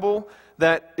Bible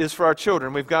that is for our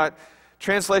children. We've got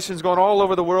translations going all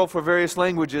over the world for various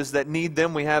languages that need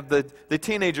them. We have the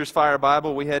Teenagers' Fire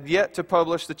Bible. We had yet to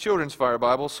publish the Children's Fire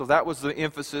Bible, so that was the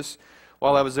emphasis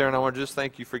while I was there, and I want to just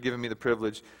thank you for giving me the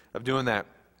privilege of doing that.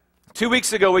 2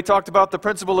 weeks ago, we talked about the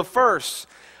principle of firsts.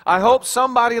 I hope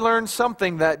somebody learned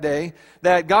something that day,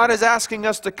 that God is asking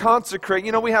us to consecrate.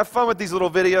 You know, we have fun with these little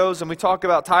videos, and we talk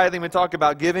about tithing, we talk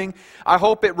about giving. I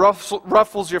hope it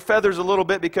ruffles your feathers a little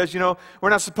bit, because, you know, we're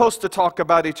not supposed to talk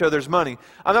about each other's money.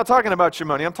 I'm not talking about your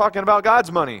money. I'm talking about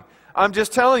God's money. I'm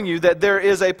just telling you that there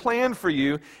is a plan for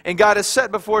you, and God has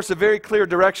set before us a very clear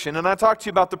direction. And I talked to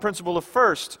you about the principle of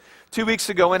first 2 weeks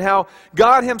ago, and how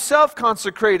God Himself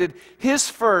consecrated His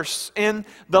firsts in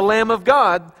the Lamb of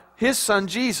God, His Son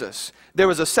Jesus. There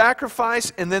was a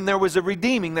sacrifice, and then there was a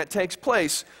redeeming that takes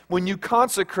place when you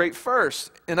consecrate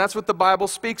first. And that's what the Bible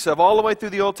speaks of all the way through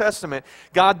the Old Testament.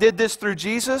 God did this through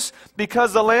Jesus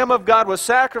because the Lamb of God was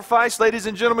sacrificed. Ladies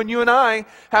and gentlemen, you and I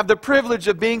have the privilege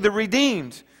of being the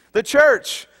redeemed, the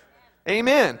church.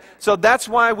 Amen. So that's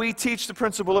why we teach the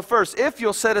principle of first. If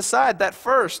you'll set aside that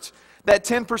first, that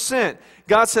 10%,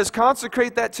 God says,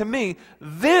 consecrate that to me,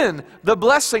 then the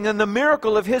blessing and the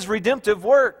miracle of His redemptive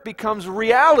work becomes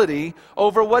reality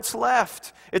over what's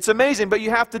left. It's amazing, but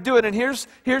you have to do it. And here's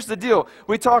the deal.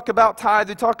 We talk about tithe,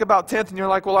 we talk about tenth, and you're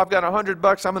like, well, I've got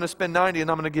 $100, I'm going to spend 90,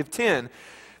 and I'm going to give 10.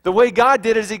 The way God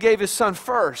did it is He gave His Son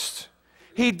first.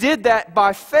 He did that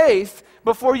by faith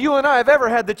before you and I have ever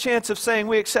had the chance of saying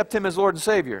we accept Him as Lord and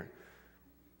Savior.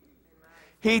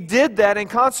 He did that and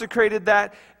consecrated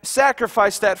that,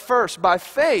 sacrificed that first by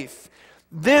faith.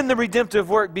 Then the redemptive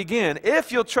work began.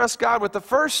 If you'll trust God with the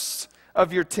first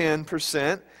of your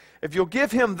 10%, if you'll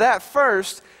give Him that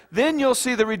first, then you'll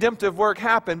see the redemptive work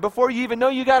happen. Before you even know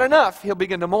you got enough, He'll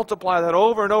begin to multiply that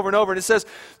over and over and over. And it says,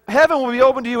 heaven will be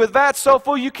open to you with vats so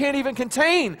full you can't even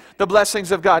contain the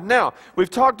blessings of God. Now, we've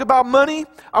talked about money.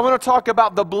 I want to talk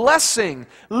about the blessing,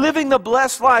 living the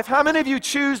blessed life. How many of you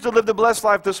choose to live the blessed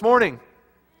life this morning?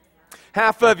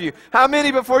 Half of you. How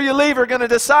many before you leave are going to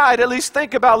decide, at least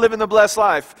think about living the blessed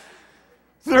life?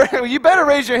 You better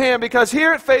raise your hand, because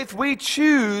here at Faith we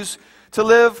choose to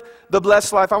live the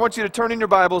blessed life. I want you to turn in your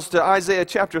Bibles to Isaiah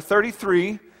chapter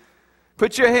 33.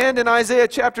 Put your hand in Isaiah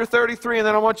chapter 33, and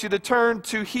then I want you to turn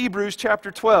to Hebrews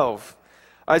chapter 12.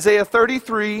 Isaiah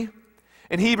 33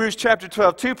 and Hebrews chapter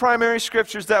 12. Two primary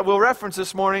scriptures that we'll reference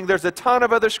this morning. There's a ton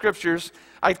of other scriptures.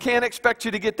 I can't expect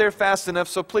you to get there fast enough,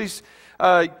 so please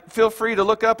feel free to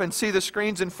look up and see the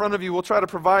screens in front of you. We'll try to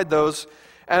provide those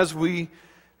as we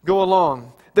go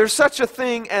along. There's such a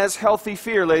thing as healthy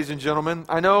fear, ladies and gentlemen.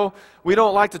 I know we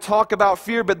don't like to talk about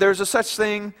fear, but there's a such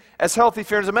thing as healthy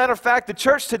fear. As a matter of fact, the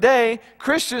church today,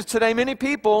 Christians today, many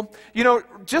people, you know,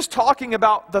 just talking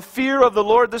about the fear of the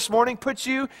Lord this morning puts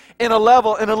you in a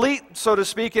level, an elite, so to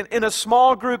speak, in a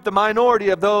small group, the minority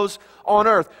of those on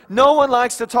earth. No one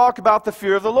likes to talk about the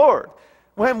fear of the Lord.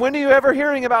 When are you ever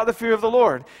hearing about the fear of the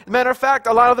Lord? As a matter of fact,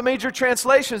 a lot of the major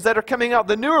translations that are coming out,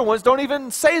 the newer ones, don't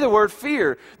even say the word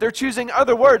fear. They're choosing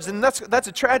other words, and that's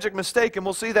a tragic mistake, and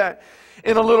we'll see that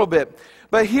in a little bit.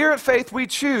 But here at Faith, we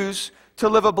choose to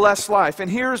live a blessed life, and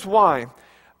here's why.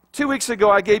 2 weeks ago,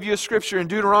 I gave you a scripture in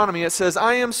Deuteronomy. It says,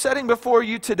 I am setting before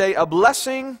you today a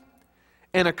blessing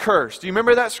and a curse. Do you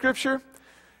remember that scripture?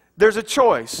 There's a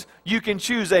choice. You can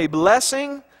choose a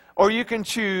blessing or you can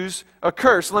choose a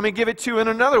curse. Let me give it to you in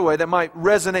another way that might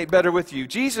resonate better with you.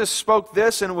 Jesus spoke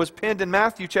this, and it was penned in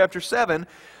Matthew chapter 7,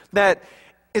 that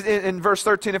in verse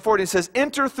 13 and 14 it says,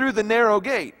 enter through the narrow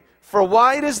gate, for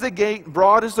wide is the gate,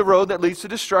 broad is the road that leads to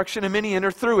destruction, and many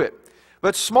enter through it.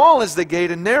 But small is the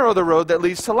gate and narrow the road that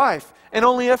leads to life, and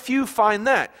only a few find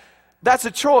that. That's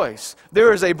a choice.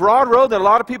 There is a broad road that a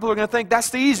lot of people are going to think that's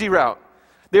the easy route.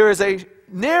 There is a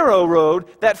narrow road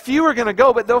that few are going to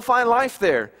go, but they'll find life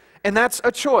there. And that's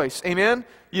a choice, amen?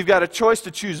 You've got a choice to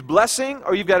choose blessing,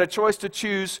 or you've got a choice to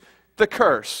choose the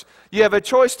curse. You have a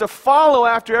choice to follow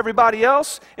after everybody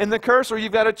else in the curse, or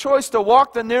you've got a choice to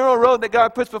walk the narrow road that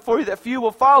God puts before you that few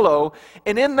will follow,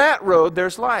 and in that road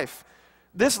there's life.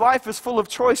 This life is full of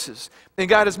choices, and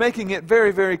God is making it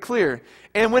very, very clear.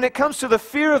 And when it comes to the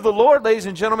fear of the Lord, ladies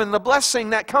and gentlemen, the blessing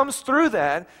that comes through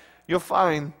that, you'll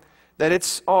find that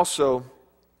it's also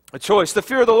a choice. The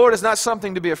fear of the Lord is not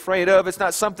something to be afraid of. It's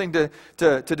not something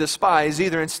to despise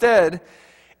either. Instead,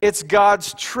 it's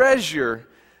God's treasure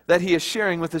that He is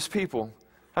sharing with His people.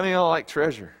 How many of y'all like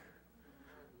treasure?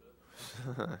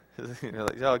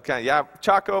 Yeah,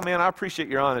 Chaco, man, I appreciate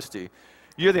your honesty.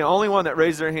 You're the only one that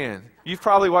raised their hand. You've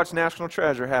probably watched National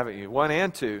Treasure, haven't you? 1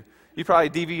 and 2. You probably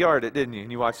DVR'd it, didn't you?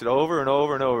 And you watched it over and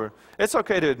over and over. It's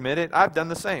okay to admit it. I've done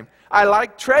the same. I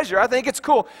like treasure. I think it's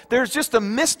cool. There's just a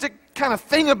mystic kind of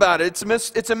thing about it.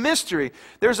 It's a mystery.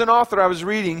 There's an author I was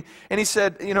reading, and he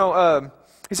said,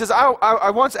 he says, I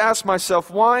once asked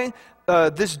myself, why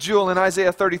this jewel in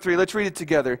Isaiah 33? Let's read it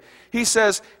together. He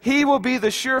says, He will be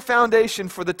the sure foundation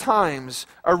for the times,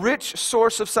 a rich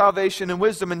source of salvation and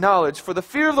wisdom and knowledge. For the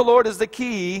fear of the Lord is the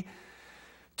key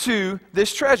to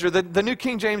this treasure. The New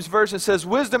King James Version says,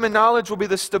 wisdom and knowledge will be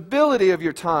the stability of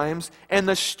your times and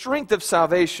the strength of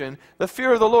salvation. The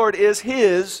fear of the Lord is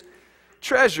His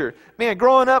treasure. Man,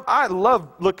 growing up, I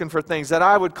loved looking for things that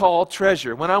I would call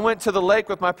treasure. When I went to the lake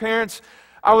with my parents,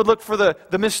 I would look for the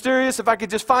mysterious, if I could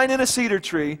just find in a cedar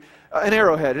tree, an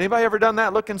arrowhead. Anybody ever done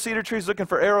that? Look in cedar trees looking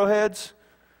for arrowheads?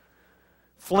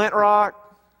 Flint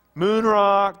rock, moon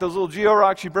rock, those little geo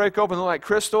rocks you break open, they're like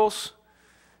crystals.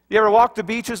 You ever walk the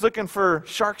beaches looking for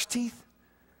shark's teeth?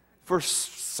 For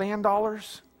sand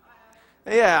dollars?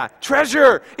 Yeah,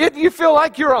 treasure. You feel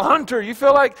like you're a hunter. You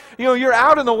feel like you're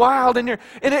out in the wild, and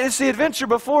it's the adventure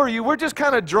before you. We're just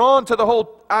kind of drawn to the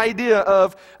whole idea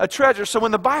of a treasure. So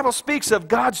when the Bible speaks of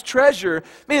God's treasure,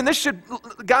 man, this should,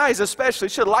 guys especially,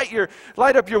 should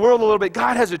light up your world a little bit.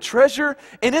 God has a treasure,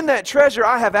 and in that treasure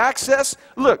I have access.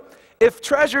 Look, if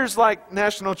treasures like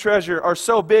National Treasure are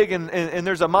so big, and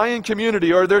there's a Mayan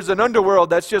community, or there's an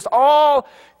underworld that's just all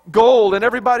gold and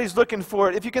everybody's looking for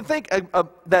it, if you can think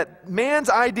that man's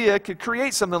idea could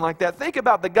create something like that, think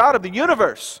about the God of the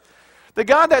universe. The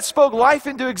God that spoke life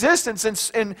into existence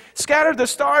and scattered the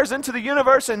stars into the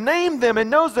universe and named them and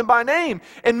knows them by name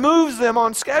and moves them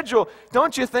on schedule.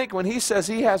 Don't you think when He says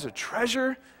He has a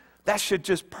treasure, that should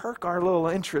just perk our little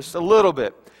interest a little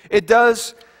bit? It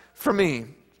does for me.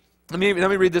 Let me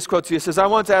read this quote to you. It says, I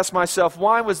once asked myself,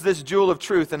 why was this jewel of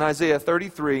truth in Isaiah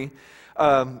 33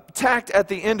 tacked at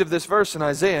the end of this verse in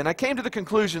Isaiah? And I came to the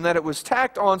conclusion that it was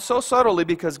tacked on so subtly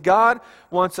because God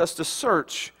wants us to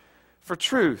search for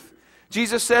truth.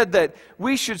 Jesus said that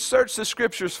we should search the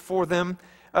Scriptures for them.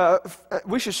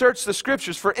 We should search the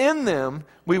Scriptures, for in them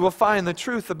we will find the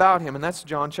truth about Him. And that's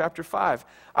John chapter 5.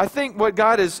 I think what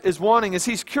God is wanting is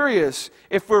He's curious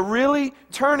if we're really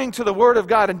turning to the Word of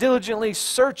God and diligently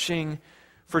searching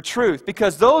for truth.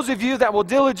 Because those of you that will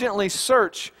diligently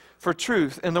search for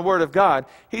truth in the Word of God,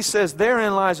 He says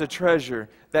therein lies a treasure.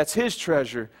 That's His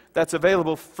treasure that's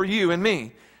available for you and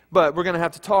me. But we're going to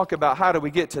have to talk about how do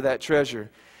we get to that treasure.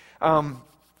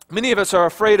 Many of us are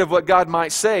afraid of what God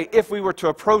might say if we were to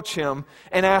approach Him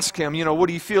and ask Him, what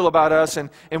do you feel about us, and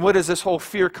what is this whole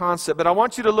fear concept? But I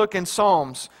want you to look in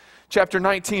Psalms chapter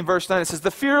 19, verse 9. It says,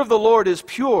 the fear of the Lord is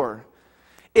pure.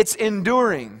 It's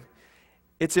enduring.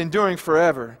 It's enduring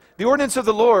forever. The ordinance of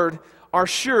the Lord are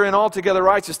sure and altogether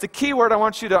righteous. The key word I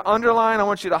want you to underline, I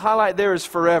want you to highlight there is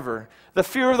forever. The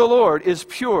fear of the Lord is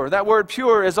pure. That word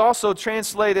pure is also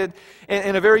translated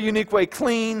in a very unique way,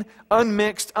 clean,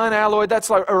 unmixed, unalloyed. That's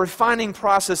like a refining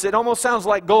process. It almost sounds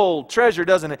like gold, treasure,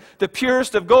 doesn't it? The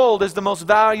purest of gold is the most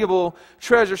valuable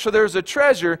treasure. So there's a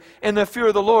treasure in the fear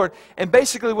of the Lord. And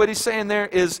basically what he's saying there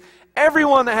is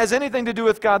everyone that has anything to do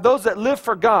with God, those that live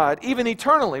for God, even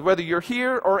eternally, whether you're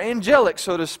here or angelic,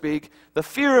 so to speak, the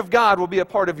fear of God will be a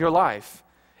part of your life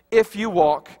if you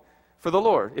walk for the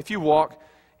Lord, if you walk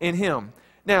in Him.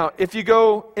 Now, if you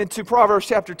go into Proverbs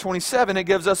chapter 27, it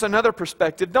gives us another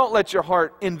perspective. Don't let your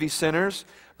heart envy sinners,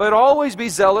 but always be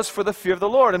zealous for the fear of the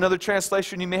Lord. Another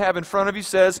translation you may have in front of you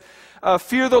says,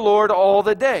 fear the Lord all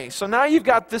the day. So now you've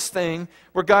got this thing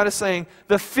where God is saying,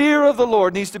 the fear of the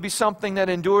Lord needs to be something that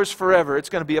endures forever. It's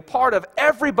going to be a part of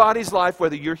everybody's life,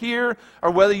 whether you're here or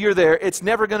whether you're there. It's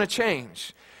never going to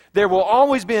change. There will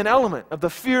always be an element of the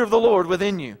fear of the Lord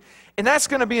within you. And that's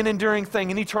going to be an enduring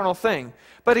thing, an eternal thing.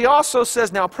 But he also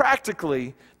says, now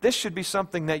practically, this should be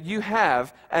something that you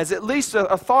have as at least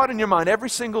a thought in your mind every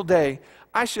single day.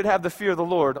 I should have the fear of the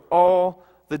Lord all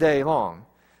the day long.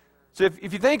 So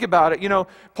if you think about it,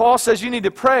 Paul says you need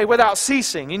to pray without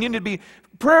ceasing. And you need to be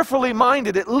prayerfully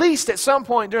minded at least at some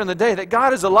point during the day that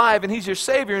God is alive and He's your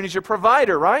Savior and He's your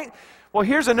provider, right? Well,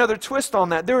 here's another twist on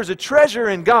that. There is a treasure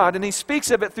in God, and he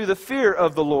speaks of it through the fear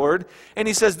of the Lord. And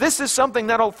he says, this is something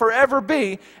that'll forever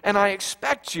be, and I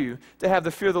expect you to have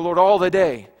the fear of the Lord all the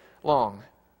day long.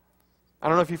 I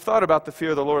don't know if you've thought about the fear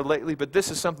of the Lord lately, but this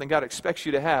is something God expects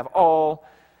you to have all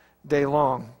day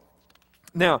long.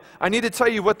 Now, I need to tell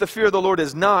you what the fear of the Lord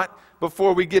is not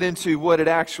before we get into what it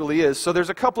actually is. So there's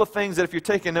a couple of things that if you're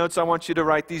taking notes, I want you to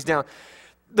write these down.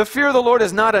 The fear of the Lord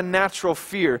is not a natural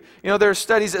fear. There are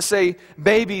studies that say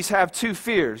babies have two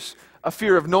fears, a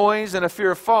fear of noise and a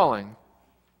fear of falling.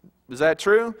 Is that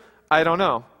true? I don't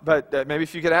know. But maybe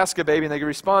if you could ask a baby and they could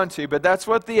respond to you. But that's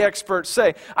what the experts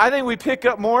say. I think we pick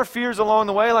up more fears along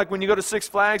the way. Like when you go to Six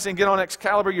Flags and get on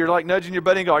Excalibur, you're like nudging your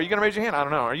buddy and go, are you going to raise your hand? I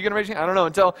don't know. Are you going to raise your hand? I don't know.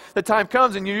 Until the time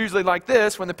comes and you're usually like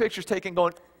this when the picture's taken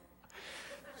going...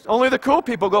 Only the cool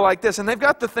people go like this, and they've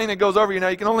got the thing that goes over you now.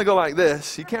 You can only go like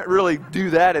this. You can't really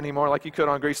do that anymore like you could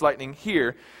on Grease Lightning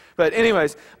here. But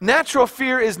anyways, natural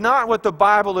fear is not what the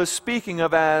Bible is speaking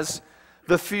of as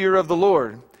the fear of the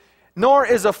Lord, nor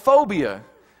is a phobia.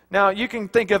 Now, you can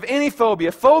think of any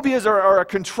phobia. Phobias are a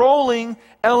controlling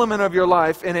element of your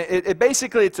life, and it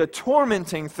basically it's a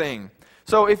tormenting thing.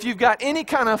 So if you've got any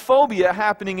kind of phobia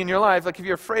happening in your life, like if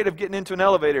you're afraid of getting into an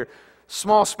elevator,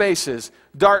 small spaces,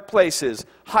 dark places,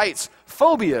 heights,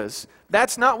 phobias.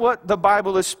 That's not what the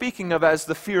Bible is speaking of as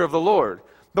the fear of the Lord.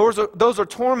 Those are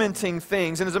tormenting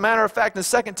things. And as a matter of fact, in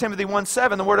 2 Timothy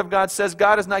 1:7, the Word of God says,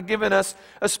 God has not given us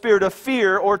a spirit of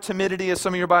fear or timidity, as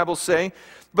some of your Bibles say,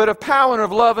 but of power and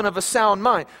of love and of a sound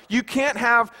mind. You can't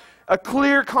have a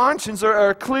clear conscience or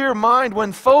a clear mind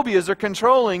when phobias are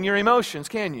controlling your emotions,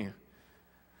 can you?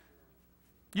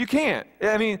 You can't.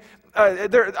 I mean,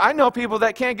 I know people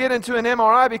that can't get into an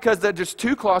MRI because they're just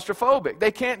too claustrophobic.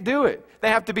 They can't do it. They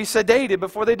have to be sedated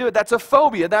before they do it. That's a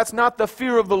phobia. That's not the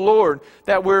fear of the Lord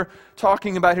that we're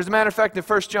talking about here. As a matter of fact, in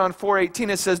 1 John 4:18,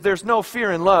 it says there's no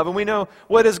fear in love. And we know,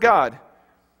 what is God?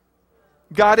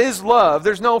 God is love.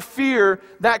 There's no fear,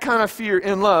 that kind of fear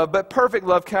in love. But perfect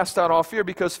love casts out all fear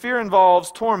because fear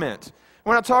involves torment.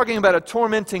 We're not talking about a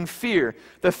tormenting fear.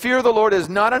 The fear of the Lord is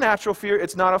not a natural fear.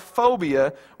 It's not a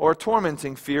phobia or a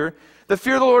tormenting fear. The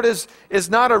fear of the Lord is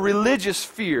not a religious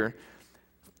fear.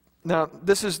 Now,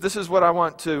 this is what I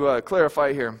want to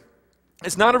clarify here.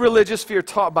 It's not a religious fear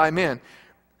taught by men.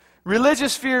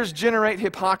 Religious fears generate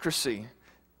hypocrisy.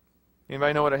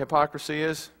 Anybody know what a hypocrisy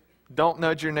is? Don't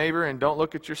nudge your neighbor and don't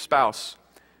look at your spouse.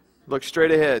 Look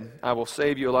straight ahead. I will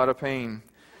save you a lot of pain.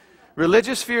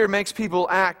 Religious fear makes people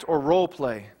act or role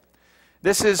play.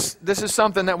 This is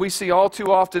something that we see all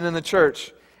too often in the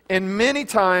church. And many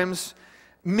times,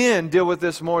 men deal with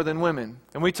this more than women.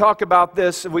 And we talk about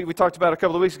this, we talked about it a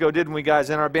couple of weeks ago, didn't we, guys,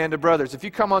 in our Band of Brothers. If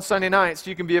you come on Sunday nights,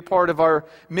 you can be a part of our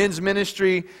men's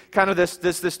ministry, kind of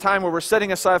this time where we're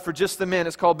setting aside for just the men.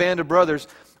 It's called Band of Brothers.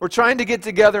 We're trying to get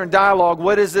together and dialogue,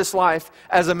 what is this life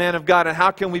as a man of God, and how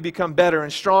can we become better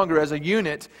and stronger as a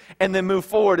unit, and then move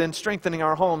forward in strengthening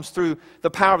our homes through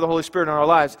the power of the Holy Spirit in our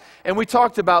lives. And we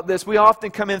talked about this. We often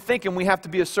come in thinking we have to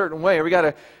be a certain way, or we got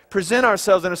to present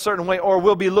ourselves in a certain way, or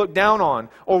we'll be looked down on,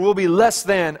 or we'll be less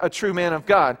than a true man of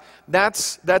God.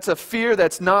 That's a fear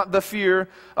that's not the fear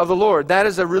of the Lord. That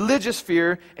is a religious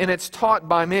fear, and it's taught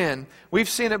by men. We've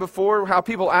seen it before, how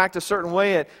people act a certain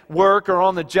way at work or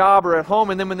on the job or at home,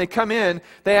 and then when they come in,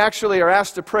 they actually are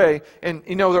asked to pray. And,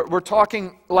 you know, we're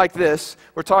talking like this.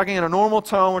 We're talking in a normal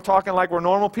tone. We're talking like we're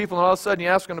normal people. And all of a sudden, you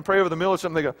ask them to pray over the meal or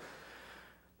something. They go,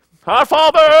 Our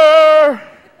Father!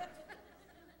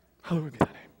 Hallowed be thy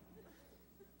name.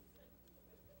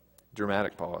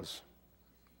 Dramatic pause.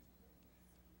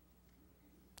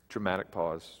 Dramatic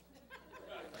pause.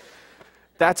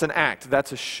 That's an act.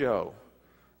 That's a show.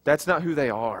 That's not who they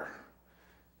are.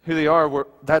 Who they are,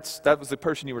 that was the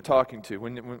person you were talking to.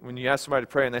 When you ask somebody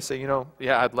to pray and they say, you know,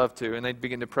 yeah, I'd love to, and they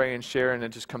begin to pray and share and it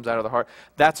just comes out of the heart,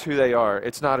 that's who they are.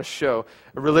 It's not a show.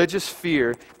 A religious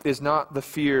fear is not the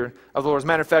fear of the Lord. As a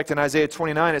matter of fact, in Isaiah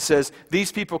 29 it says,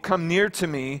 these people come near to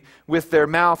me with their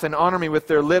mouth and honor me with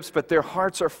their lips, but their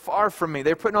hearts are far from me.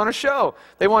 They're putting on a show.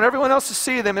 They want everyone else to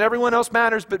see them and everyone else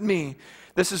matters but me.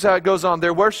 This is how it goes on.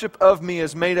 Their worship of me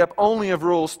is made up only of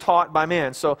rules taught by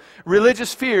man. So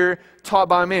religious fear taught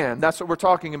by man. That's what we're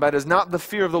talking about, is not the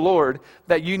fear of the Lord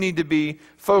that you need to be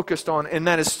focused on. And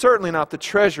that is certainly not the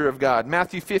treasure of God.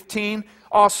 Matthew 15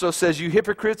 also says, you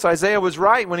hypocrites, Isaiah was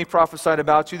right when he prophesied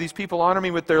about you. These people honor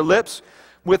me with their lips,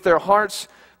 with their hearts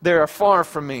they are far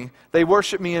from me. They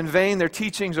worship me in vain. Their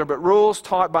teachings are but rules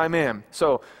taught by man.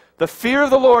 So the fear of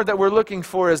the Lord that we're looking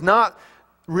for is not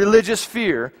religious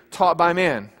fear taught by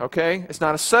man, okay? It's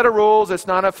not a set of rules. It's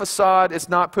not a facade. It's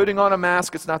not putting on a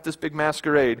mask. It's not this big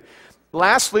masquerade.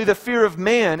 Lastly, the fear of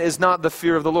man is not the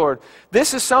fear of the Lord.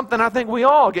 This is something I think we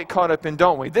all get caught up in,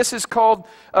 don't we? This is called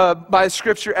by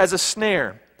Scripture as a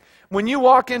snare. When you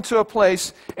walk into a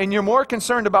place and you're more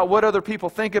concerned about what other people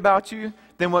think about you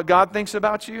than what God thinks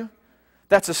about you,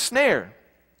 that's a snare.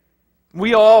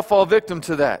 We all fall victim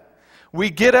to that. We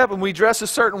get up and we dress a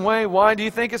certain way. Why do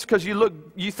you think? It's because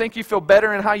you think you feel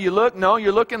better in how you look? No,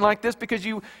 you're looking like this because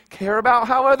you care about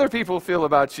how other people feel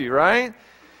about you, right?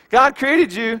 God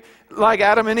created you like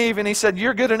Adam and Eve, and He said,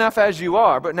 you're good enough as you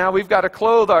are. But now we've got to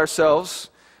clothe ourselves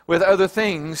with other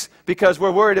things because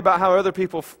we're worried about how other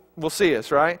people will see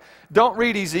us, right? Don't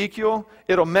read Ezekiel.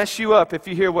 It'll mess you up if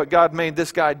you hear what God made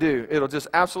this guy do. It'll just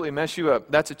absolutely mess you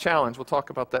up. That's a challenge. We'll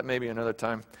talk about that maybe another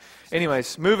time.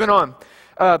 Anyways, moving on.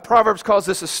 Proverbs calls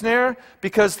this a snare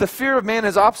because the fear of man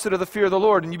is opposite of the fear of the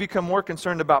Lord, and you become more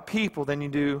concerned about people than you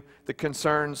do the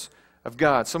concerns of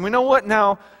God. So we know what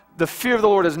now the fear of the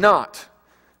Lord is not.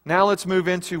 Now let's move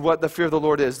into what the fear of the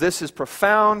Lord is. This is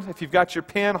profound. If you've got your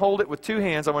pen, hold it with two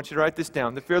hands. I want you to write this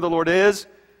down. The fear of the Lord is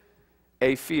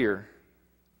a fear.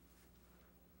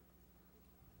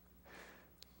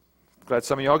 Glad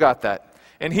some of y'all got that.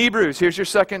 In Hebrews, here's your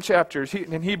second chapter.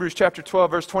 In Hebrews chapter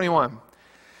 12, verse 21.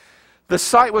 The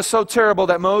sight was so terrible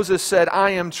that Moses said,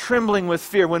 I am trembling with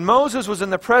fear. When Moses was in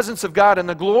the presence of God and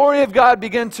the glory of God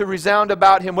began to resound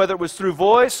about him, whether it was through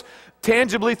voice,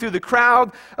 tangibly through the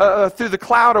crowd, through the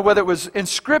cloud, or whether it was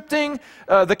inscripting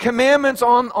the commandments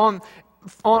on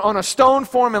a stone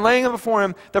form and laying them before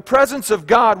him, the presence of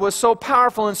God was so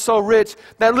powerful and so rich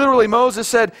that literally Moses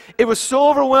said it was so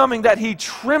overwhelming that he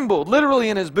trembled, literally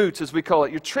in his boots, as we call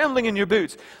it. You're trembling in your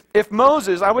boots. If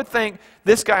Moses, I would think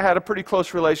this guy had a pretty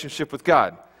close relationship with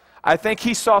God. I think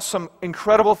he saw some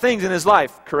incredible things in his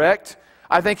life, correct?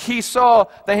 I think he saw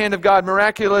the hand of God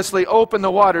miraculously open the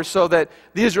water so that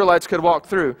the Israelites could walk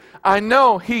through. I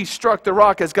know he struck the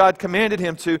rock as God commanded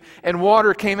him to, and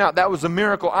water came out. That was a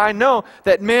miracle. I know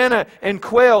that manna and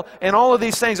quail and all of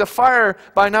these things, a fire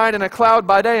by night and a cloud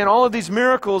by day, and all of these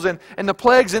miracles and the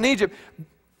plagues in Egypt,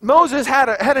 Moses had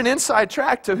an inside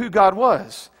track to who God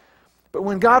was. But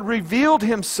when God revealed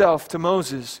himself to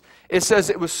Moses, it says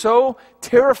it was so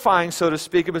terrifying, so to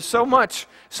speak. It was so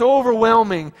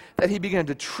overwhelming that he began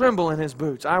to tremble in his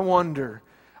boots. I wonder,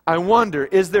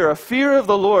 is there a fear of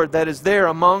the Lord that is there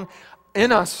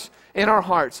in us, in our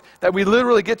hearts, that we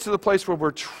literally get to the place where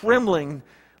we're trembling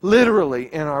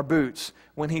literally in our boots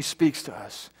when He speaks to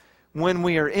us? When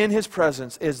we are in His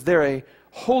presence, is there a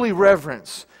holy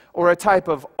reverence or a type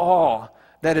of awe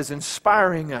that is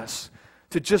inspiring us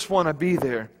to just want to be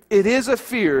there? It is a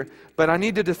fear, but I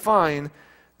need to define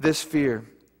this fear.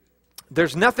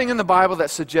 There's nothing in the Bible that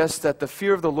suggests that the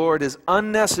fear of the Lord is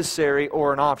unnecessary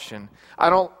or an option. I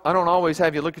don't always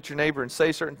have you look at your neighbor and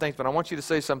say certain things, but I want you to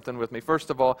say something with me. First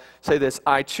of all, say this: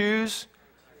 I choose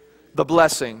the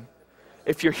blessing.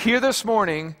 If you're here this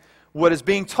morning, what is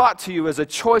being taught to you is a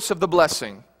choice of the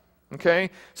blessing. Okay?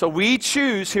 So we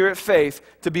choose here at Faith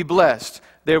to be blessed.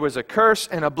 There was a curse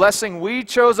and a blessing. We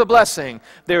chose a blessing.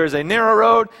 There is a narrow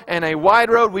road and a wide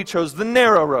road. We chose the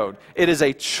narrow road. It is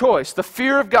a choice. The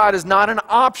fear of God is not an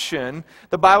option.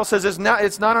 The Bible says it's not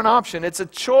an option. It's a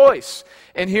choice.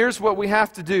 And here's what we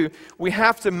have to do. We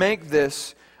have to make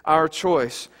this our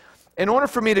choice. In order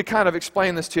for me to kind of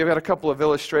explain this to you, I've got a couple of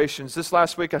illustrations. This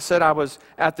last week I said I was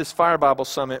at this Fire Bible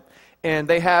Summit, and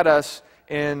they had us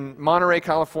in Monterey,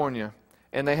 California,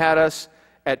 and they had us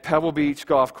at Pebble Beach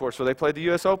Golf Course where they played the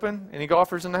U.S. Open. Any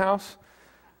golfers in the house?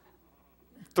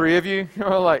 3 of you?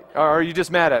 You're like, or are you just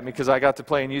mad at me because I got to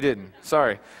play and you didn't?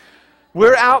 Sorry.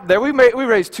 We're out there. We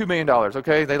raised $2 million,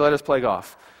 okay? They let us play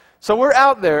golf. So we're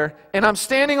out there, and I'm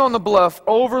standing on the bluff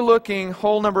overlooking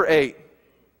hole number 8.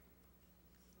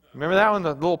 Remember that one,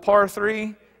 the little par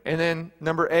 3? And then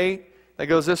number 8, that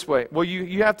goes this way. Well,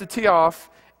 you have to tee off,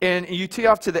 and you tee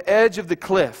off to the edge of the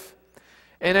cliff.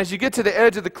 And as you get to the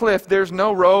edge of the cliff, there's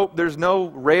no rope, there's no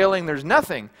railing, there's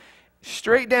nothing.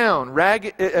 Straight down,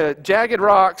 jagged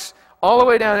rocks, all the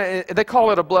way down. They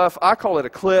call it a bluff. I call it a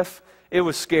cliff. It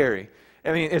was scary.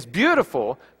 I mean, it's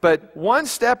beautiful, but one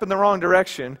step in the wrong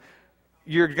direction,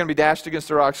 you're going to be dashed against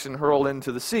the rocks and hurled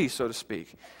into the sea, so to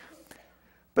speak.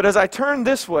 But as I turned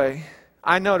this way,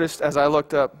 I noticed as I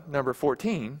looked up number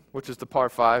 14, which is the par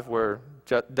 5 where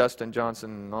Dustin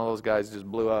Johnson and all those guys just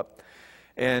blew up.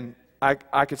 And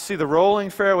I could see the rolling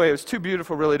fairway. It was too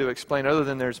beautiful really to explain other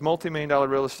than there's multi-million-dollar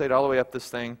real estate all the way up this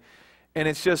thing. And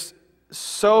it's just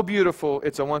so beautiful,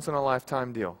 it's a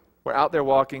once-in-a-lifetime deal. We're out there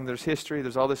walking, there's history,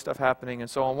 there's all this stuff happening. And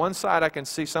so on one side I can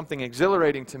see something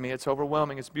exhilarating to me. It's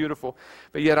overwhelming, it's beautiful.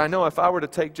 But yet I know if I were to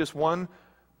take just one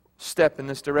step in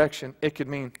this direction, it could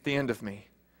mean the end of me.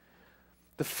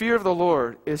 The fear of the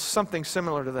Lord is something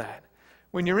similar to that.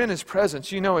 When you're in His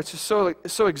presence, you know it's just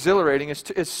so exhilarating.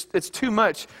 It's too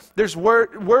much. There's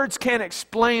words can't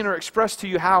explain or express to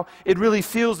you how it really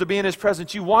feels to be in His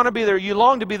presence. You want to be there. You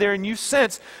long to be there, and you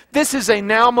sense this is a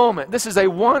now moment. This is a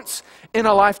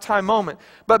once-in-a-lifetime moment.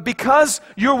 But because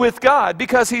you're with God,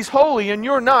 because He's holy and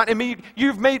you're not, I mean,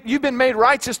 you've been made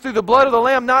righteous through the blood of the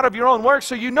Lamb, not of your own works,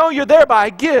 so you know you're there by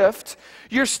a gift.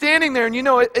 You're standing there, and you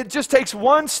know it just takes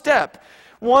one step.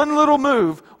 One little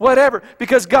move, whatever,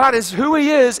 because God is who He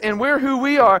is and we're who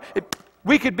we are,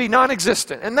 we could be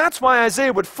non-existent. And that's why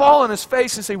Isaiah would fall on his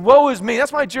face and say, woe is me.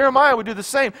 That's why Jeremiah would do the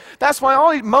same. That's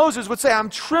why Moses would say,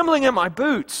 I'm trembling in my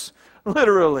boots,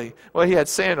 literally. Well, he had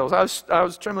sandals. I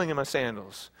was trembling in my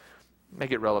sandals.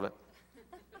 Make it relevant.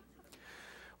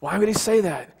 Why would he say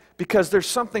that? Because there's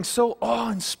something so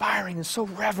awe-inspiring and so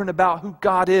reverent about who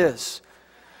God is.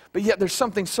 But yet there's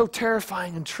something so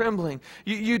terrifying and trembling.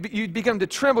 You'd begin to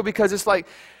tremble because it's like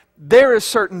there is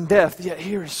certain death, yet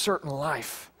here is certain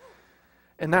life.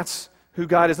 And that's who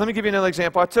God is. Let me give you another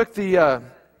example. I took the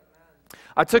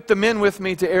men with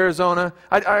me to Arizona.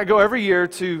 I go every year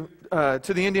to the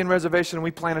Indian Reservation, and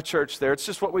we plant a church there. It's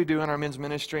just what we do in our men's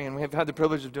ministry, and we have had the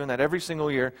privilege of doing that every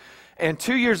single year. And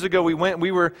 2 years ago, we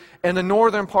were in the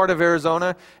northern part of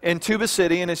Arizona, in Tuba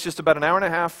City, and it's just about an hour and a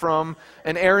half from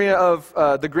an area of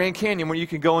the Grand Canyon where you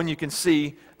can go and you can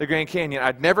see the Grand Canyon.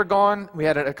 I'd never gone. We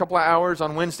had a couple of hours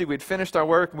on Wednesday. We'd finished our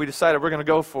work, and we decided we're going to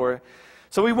go for it.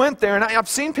 So we went there, and I've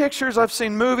seen pictures, I've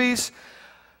seen movies.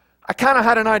 I kind of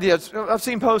had an idea. I've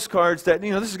seen postcards that,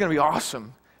 this is going to be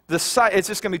awesome. The site, it's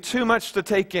just going to be too much to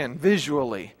take in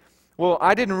visually. Well,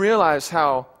 I didn't realize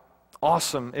how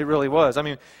awesome it really was. I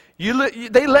mean,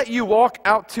 they let you walk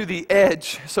out to the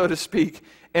edge, so to speak,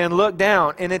 and look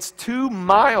down, and it's 2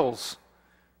 miles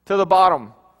to the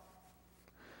bottom.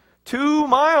 2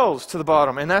 miles to the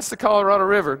bottom, and that's the Colorado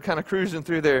River, kind of cruising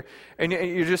through there. And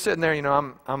you're just sitting there,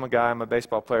 I'm a guy, I'm a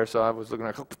baseball player, so I was looking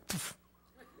like,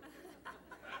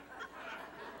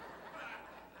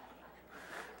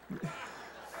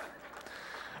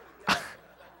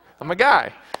 I'm a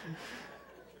guy.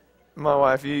 My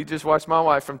wife, you just watch my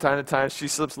wife from time to time. She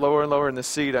slips lower and lower in the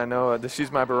seat. I know that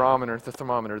she's my barometer, the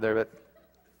thermometer there, but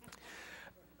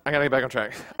I got to get back on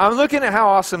track. I'm looking at how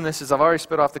awesome this is. I've already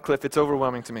spit off the cliff. It's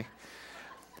overwhelming to me.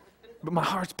 But my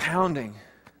heart's pounding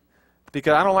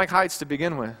because I don't like heights to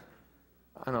begin with.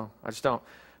 I know, I just don't.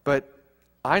 But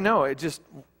I know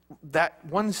that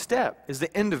one step is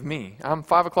the end of me. I'm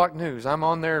 5 o'clock news. I'm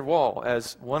on their wall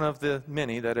as one of the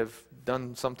many that have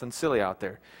done something silly out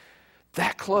there.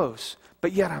 That close,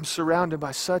 but yet I'm surrounded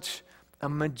by such a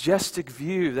majestic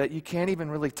view that you can't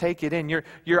even really take it in.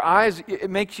 Your eyes, it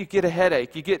makes you get a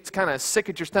headache. You get kind of sick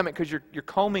at your stomach because you're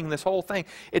combing this whole thing.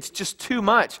 It's just too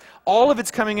much. All of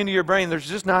it's coming into your brain. There's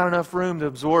just not enough room to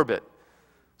absorb it.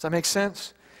 Does that make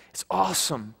sense? It's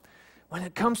awesome. When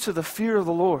it comes to the fear of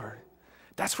the Lord,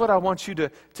 that's what I want you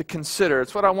to consider.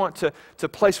 It's what I want to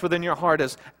place within your heart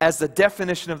as the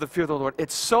definition of the fear of the Lord.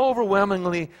 It's so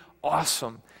overwhelmingly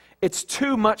awesome. It's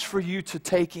too much for you to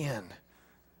take in.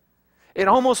 It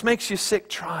almost makes you sick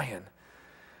trying.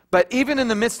 But even in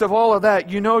the midst of all of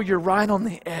that, you're right on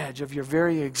the edge of your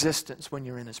very existence when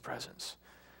you're in His presence.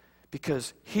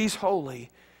 Because He's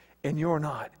holy and you're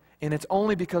not. And it's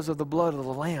only because of the blood of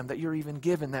the Lamb that you're even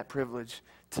given that privilege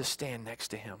to stand next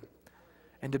to Him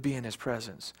and to be in His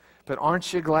presence. But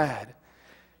aren't you glad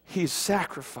He's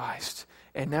sacrificed,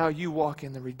 and now you walk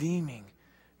in the redeeming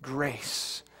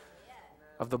grace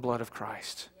of the blood of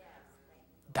Christ?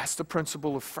 That's the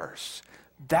principle of first.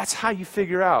 That's how you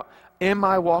figure out, am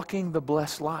I walking the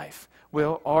blessed life?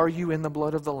 Well, are you in the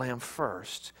blood of the Lamb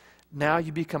first? Now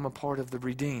you become a part of the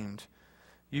redeemed.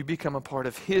 You become a part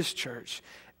of His church.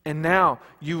 And now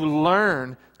you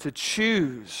learn to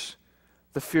choose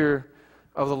the fear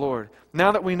of the Lord.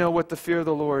 Now that we know what the fear of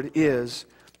the Lord is,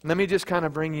 let me just kind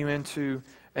of bring you into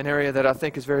an area that I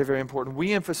think is very, very important.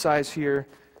 We emphasize here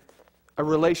a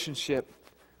relationship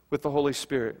with the Holy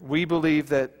Spirit. We believe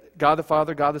that God the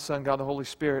Father, God the Son, God the Holy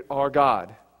Spirit are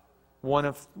God,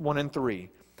 one and three.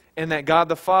 And that God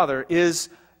the Father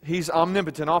He's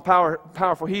omnipotent,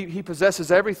 powerful. He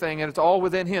possesses everything, and it's all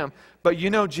within Him. But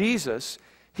you know Jesus,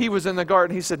 He was in the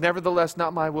garden. He said, nevertheless,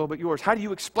 not my will, but yours. How do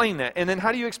you explain that? And then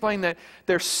how do you explain that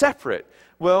they're separate?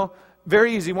 Well,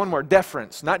 very easy, one word,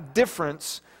 deference. Not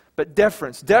difference, but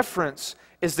deference. Deference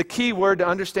is the key word to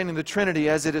understanding the Trinity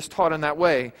as it is taught in that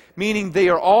way. Meaning they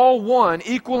are all one,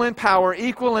 equal in power,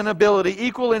 equal in ability,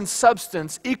 equal in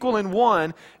substance, equal in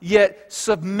one, yet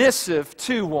submissive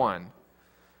to one.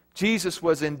 Jesus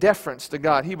was in deference to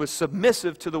God. He was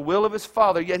submissive to the will of His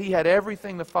Father, yet He had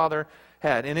everything the Father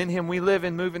had. And in Him we live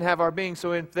and move and have our being,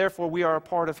 so therefore we are a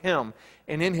part of Him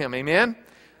and in Him. Amen?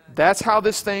 That's how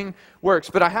this thing works.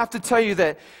 But I have to tell you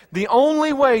that the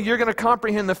only way you're going to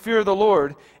comprehend the fear of the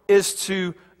Lord is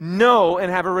to know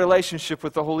and have a relationship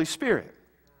with the Holy Spirit.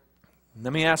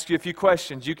 Let me ask you a few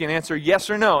questions. You can answer yes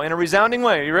or no in a resounding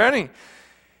way. Are you ready?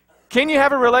 Can you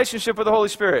have a relationship with the Holy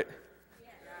Spirit?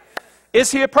 Is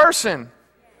He a person?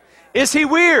 Is He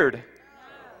weird?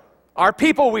 Are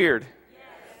people weird?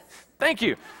 Thank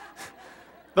you.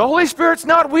 The Holy Spirit's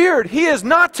not weird. He is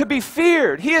not to be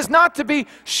feared. He is not to be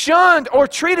shunned or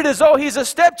treated as though He's a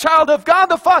stepchild of God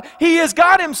the Father. He is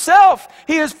God Himself.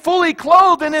 He is fully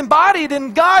clothed and embodied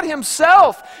in God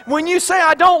Himself. When you say,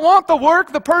 I don't want the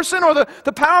work, the person, or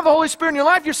the power of the Holy Spirit in your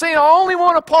life, you're saying, I only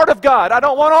want a part of God. I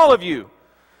don't want all of you.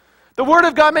 The Word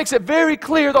of God makes it very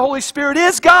clear the Holy Spirit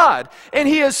is God. And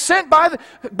He is sent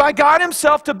by God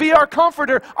Himself to be our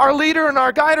comforter, our leader, and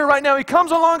our guider right now. He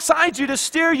comes alongside you to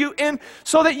steer you in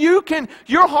so that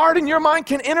your heart and your mind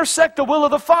can intersect the will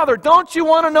of the Father. Don't you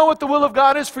want to know what the will of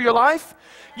God is for your life?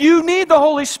 You need the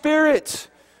Holy Spirit.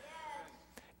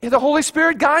 And the Holy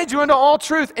Spirit guides you into all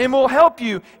truth and will help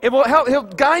you. He'll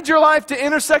guide your life to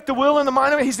intersect the will and the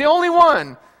mind of it. He's the only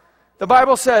one. The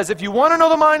Bible says, if you want to know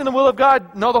the mind and the will of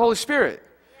God, know the Holy Spirit.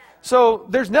 So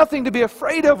there's nothing to be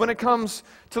afraid of when it comes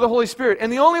to the Holy Spirit.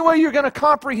 And the only way you're going to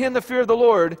comprehend the fear of the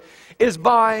Lord is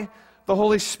by the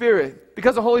Holy Spirit.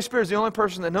 Because the Holy Spirit is the only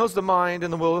person that knows the mind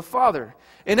and the will of the Father.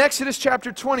 In Exodus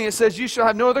chapter 20, it says, you shall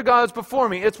have no other gods before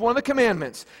me. It's one of the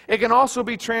commandments. It can also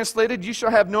be translated, you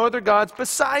shall have no other gods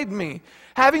beside me.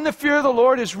 Having the fear of the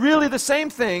Lord is really the same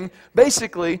thing,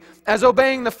 basically, as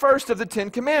obeying the first of the 10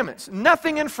 commandments.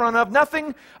 Nothing in front of,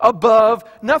 nothing above,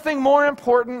 nothing more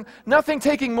important, nothing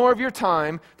taking more of your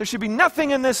time. There should be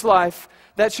nothing in this life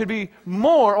that should be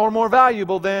more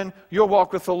valuable than your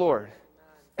walk with the Lord.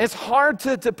 It's hard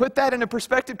to put that into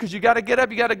perspective because you got to get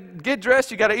up, you got to get dressed,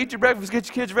 you got to eat your breakfast, get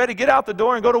your kids ready, get out the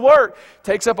door and go to work.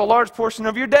 Takes up a large portion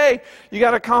of your day. You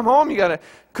got to come home, you got to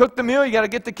cook the meal, you got to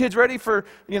get the kids ready for,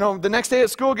 the next day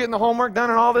at school, getting the homework done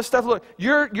and all this stuff. Look,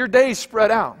 your day's spread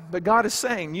out. But God is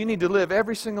saying you need to live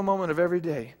every single moment of every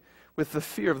day with the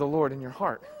fear of the Lord in your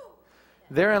heart.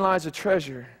 Therein lies a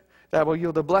treasure that will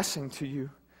yield a blessing to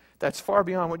you that's far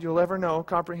beyond what you'll ever know,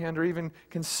 comprehend, or even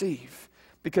conceive.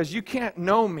 Because you can't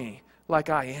know me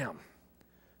like I am.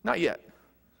 Not yet.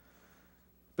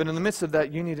 But in the midst of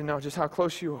that, you need to know just how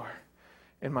close you are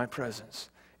in my presence.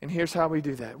 And here's how we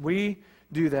do that. We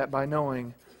do that by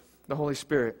knowing the Holy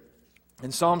Spirit.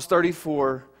 In Psalms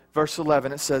 34, verse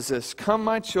 11, it says this, come,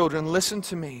 my children, listen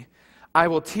to me. I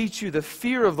will teach you the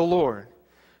fear of the Lord.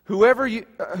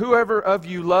 Whoever of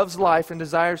you loves life and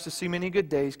desires to see many good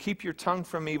days, keep your tongue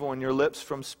from evil and your lips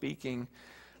from speaking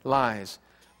lies.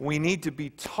 We need to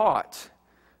be taught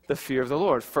the fear of the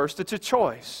Lord. First, it's a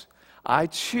choice. I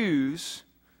choose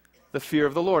the fear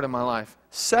of the Lord in my life.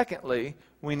 Secondly,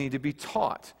 we need to be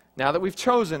taught. Now that we've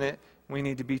chosen it, we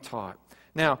need to be taught.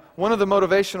 Now, one of the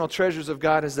motivational treasures of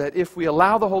God is that if we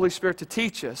allow the Holy Spirit to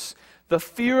teach us the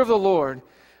fear of the Lord,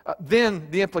 then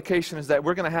the implication is that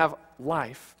we're going to have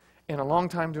life and a long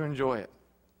time to enjoy it.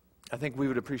 I think we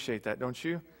would appreciate that, don't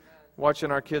you?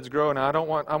 Watching our kids grow. Now,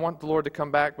 I want the Lord to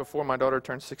come back before my daughter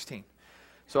turns 16.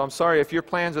 So I'm sorry if your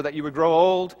plans are that you would grow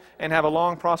old and have a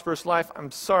long, prosperous life.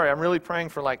 I'm sorry. I'm really praying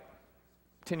for like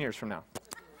 10 years from now.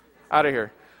 Out of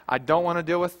here. I don't want to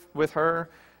deal with her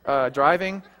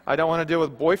driving. I don't want to deal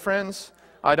with boyfriends.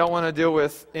 I don't want to deal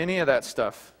with any of that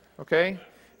stuff. Okay?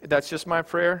 That's just my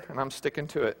prayer, and I'm sticking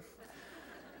to it.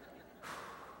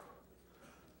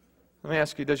 Let me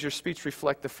ask you, does your speech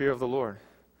reflect the fear of the Lord?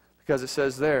 Because it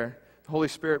says there, the Holy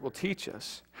Spirit will teach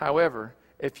us. However,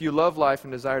 if you love life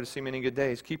and desire to see many good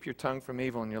days, keep your tongue from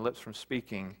evil and your lips from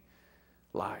speaking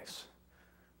lies.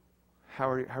 How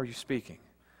are you speaking?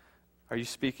 Are you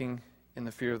speaking in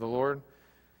the fear of the Lord?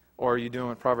 Or are you doing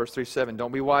what Proverbs 3:7?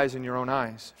 Don't be wise in your own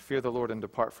eyes. Fear the Lord and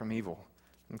depart from evil.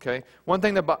 Okay? One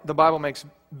thing that the Bible makes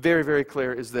very, very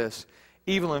clear is this.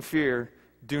 Evil and fear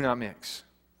do not mix.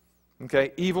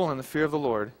 Okay? Evil and the fear of the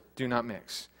Lord do not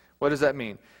mix. What does that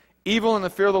mean? Evil and the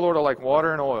fear of the Lord are like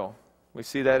water and oil. We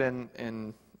see that in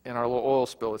our little oil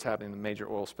spill that's happening, the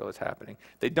major oil spill that's happening.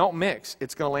 They don't mix.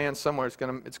 It's going to land somewhere. It's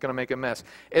going to make a mess.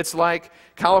 It's like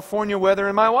California weather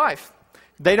and my wife.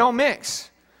 They don't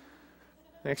mix.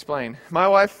 Let me explain. My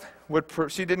wife,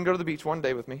 she didn't go to the beach one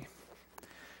day with me.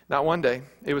 Not one day.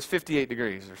 It was 58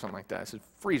 degrees or something like that. It's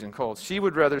freezing cold. She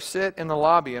would rather sit in the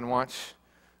lobby and watch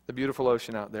the beautiful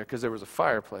ocean out there because there was a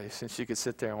fireplace and she could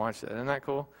sit there and watch that. Isn't that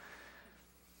cool?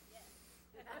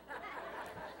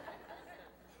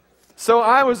 So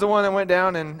I was the one that went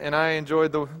down and I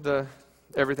enjoyed the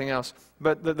everything else.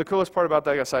 But the coolest part about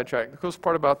that, I got sidetracked. The coolest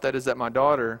part about that is that my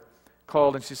daughter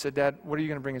called and she said, Dad, what are you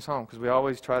going to bring us home? Because we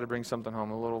always try to bring something home,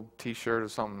 a little T-shirt or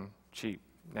something cheap.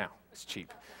 Now, it's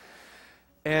cheap.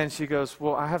 And she goes,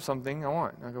 well, I have something I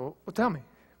want. And I go, well, tell me.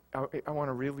 I want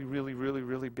a really, really, really,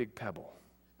 really big pebble.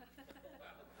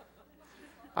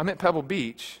 I'm at Pebble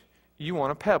Beach. You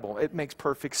want a pebble. It makes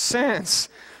perfect sense.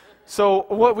 So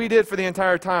what we did for the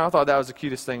entire time, I thought that was the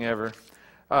cutest thing ever.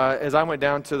 As I went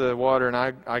down to the water and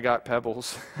I got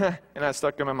pebbles. And I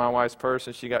stuck them in my wife's purse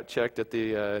and she got checked at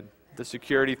the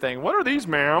security thing. What are these,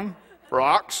 ma'am?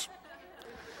 Rocks?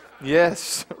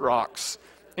 Yes, rocks.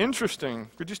 Interesting.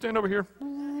 Could you stand over here?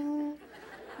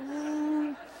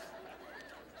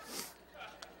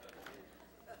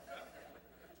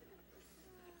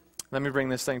 Let me bring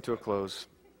this thing to a close.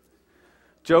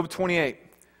 Job 28.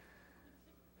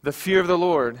 The fear of the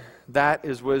Lord, that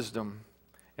is wisdom,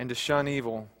 and to shun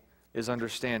evil is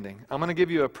understanding. I'm going to give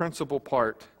you a principal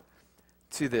part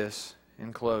to this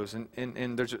in close.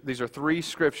 And these are three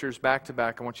scriptures back to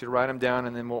back. I want you to write them down,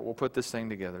 and then we'll put this thing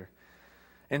together.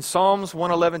 In Psalms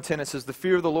 111:10, it says, the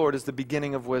fear of the Lord is the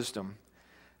beginning of wisdom.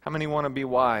 How many want to be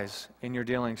wise in your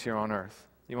dealings here on earth?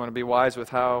 You want to be wise with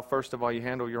how, first of all, you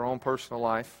handle your own personal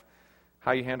life,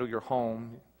 how you handle your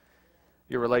home,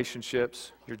 your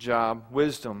relationships, your job.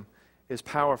 Wisdom is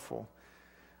powerful.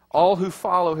 All who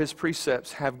follow his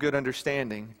precepts have good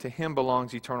understanding. To him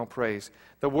belongs eternal praise.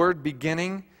 The word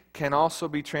beginning can also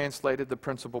be translated the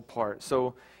principal part.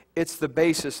 So it's the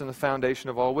basis and the foundation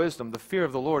of all wisdom. The fear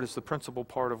of the Lord is the principal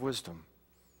part of wisdom.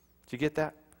 Do you get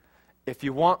that? If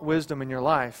you want wisdom in your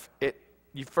life,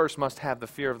 you first must have the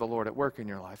fear of the Lord at work in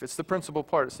your life. It's the principal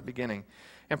part. It's the beginning.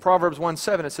 In Proverbs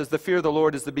 1:7, it says, the fear of the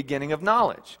Lord is the beginning of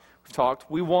knowledge. We've talked.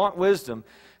 We want wisdom.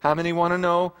 How many want to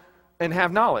know and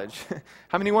have knowledge?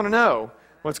 How many want to know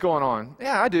what's going on?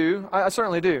 Yeah, I do. I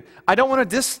certainly do. I don't want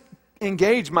to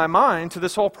disengage my mind to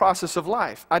this whole process of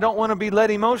life. I don't want to be led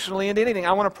emotionally into anything.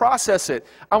 I want to process it.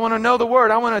 I want to know the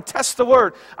Word. I want to test the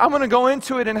Word. I want to go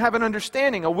into it and have an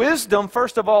understanding. A wisdom,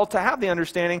 first of all, to have the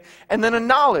understanding, and then a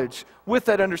knowledge with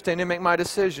that understanding to make my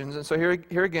decisions. And so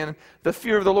here again, the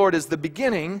fear of the Lord is the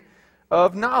beginning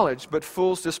of knowledge, but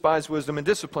fools despise wisdom and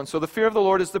discipline. So the fear of the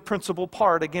Lord is the principal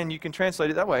part. Again, you can translate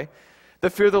it that way. The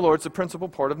fear of the Lord is the principal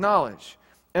part of knowledge.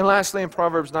 And lastly, in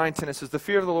Proverbs 9:10, it says, the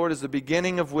fear of the Lord is the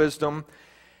beginning of wisdom,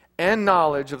 and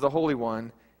knowledge of the Holy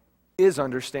One is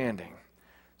understanding.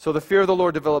 So the fear of the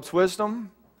Lord develops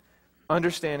wisdom,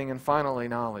 understanding, and finally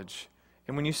knowledge.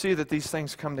 And when you see that these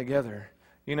things come together,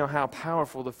 you know how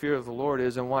powerful the fear of the Lord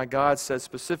is and why God says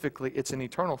specifically it's an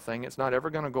eternal thing. It's not ever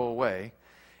going to go away.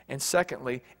 And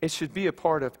secondly, it should be a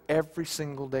part of every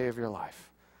single day of your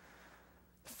life.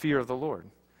 Fear of the Lord.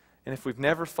 And if we've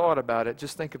never thought about it,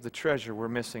 just think of the treasure we're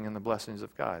missing in the blessings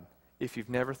of God. If you've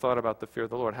never thought about the fear of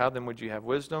the Lord, how then would you have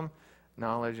wisdom,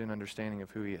 knowledge, and understanding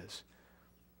of who He is?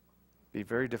 Be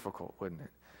very difficult, wouldn't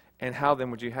it? And how then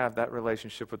would you have that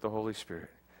relationship with the Holy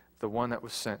Spirit, the one that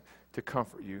was sent to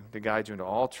comfort you, to guide you into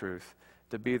all truth,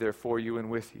 to be there for you and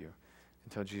with you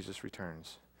until Jesus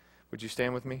returns? Would you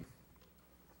stand with me?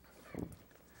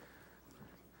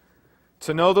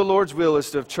 To know the Lord's will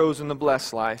is to have chosen the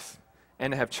blessed life,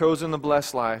 and to have chosen the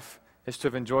blessed life is to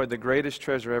have enjoyed the greatest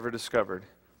treasure ever discovered,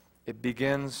 It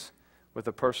begins with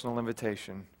a personal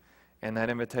invitation, and that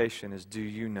invitation is, do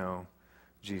you know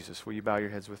Jesus? Will you bow your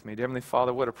heads with me? Dear Heavenly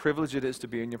Father, what a privilege it is to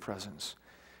be in your presence.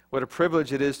 What a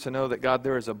privilege it is to know that, God,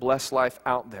 there is a blessed life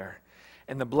out there.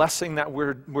 And the blessing that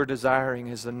we're desiring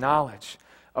is the knowledge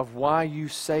of why you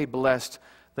say blessed,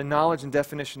 the knowledge and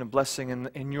definition of blessing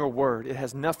in your word. It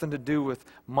has nothing to do with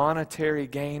monetary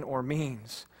gain or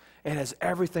means. It has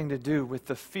everything to do with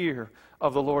the fear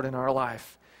of the Lord in our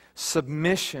life.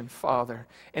 Submission, Father,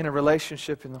 and a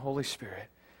relationship in the Holy Spirit.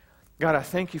 God, I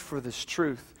thank you for this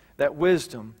truth, that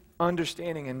wisdom,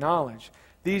 understanding, and knowledge,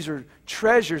 these are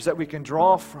treasures that we can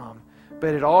draw from.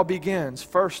 But it all begins,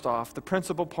 first off, the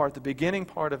principal part, the beginning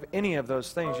part of any of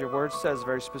those things, your word says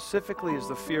very specifically, is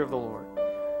the fear of the Lord.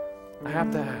 I have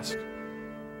to ask,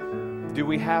 do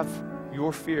we have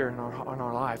your fear in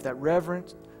our life, that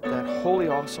reverence, that holy,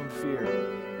 awesome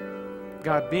fear?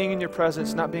 God, being in your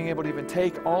presence, not being able to even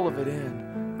take all of it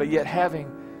in, but yet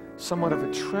having somewhat of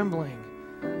a trembling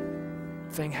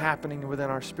thing happening within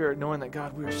our spirit, knowing that,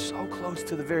 God, we are so close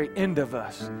to the very end of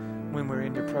us when we're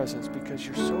in your presence because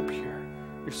you're so pure.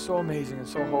 You're so amazing and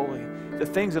so holy. The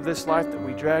things of this life that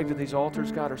we drag to these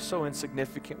altars, God, are so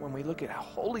insignificant when we look at how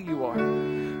holy you are.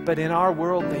 But in our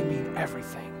world, they mean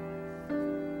everything.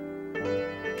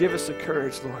 Give us the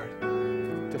courage,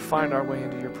 Lord, to find our way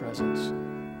into your presence.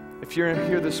 If you're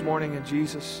here this morning and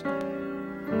Jesus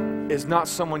is not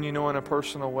someone you know in a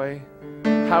personal way,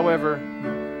 however,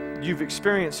 you've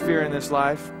experienced fear in this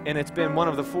life, and it's been one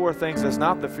of the four things that's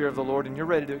not the fear of the Lord, and you're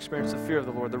ready to experience the fear of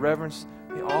the Lord, the reverence,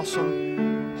 the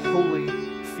awesome, holy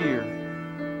fear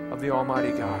of the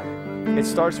Almighty God. It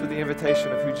starts with the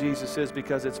invitation of who Jesus is,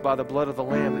 because it's by the blood of the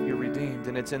Lamb that you're redeemed,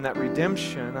 and it's in that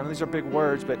redemption. I know these are big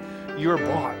words, but you're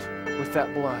bought with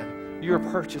that blood. You're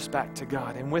purchased back to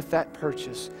God, and with that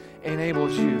purchase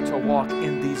enables you to walk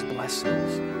in these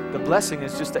blessings. The blessing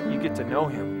is just that you get to know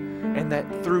Him, and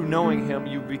that through knowing Him,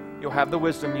 you'll have the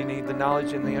wisdom you need, the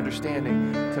knowledge and the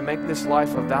understanding to make this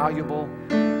life a valuable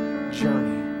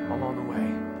journey along the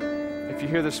way. If you're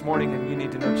here this morning and you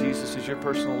need to know Jesus as your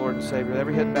personal Lord and Savior,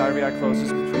 every head bowed, every eye closed,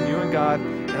 it's between you and God,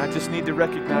 and I just need to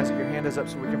recognize that your hand is up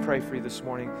so we can pray for you this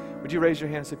morning. Would you raise your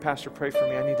hand and say, Pastor, pray for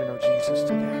me. I need to know Jesus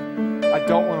today. I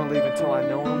don't want to leave until I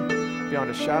know Him beyond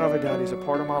a shadow of a doubt. He's a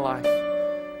part of my life.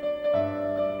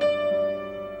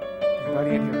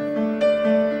 Anybody in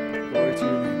here? Glory to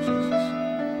your name, Jesus.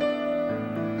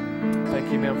 Thank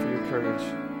you, ma'am, for your courage.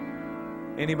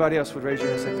 Anybody else would raise your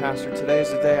hand and say, Pastor, today is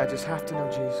the day I just have to know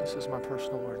Jesus as my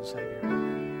personal Lord and Savior.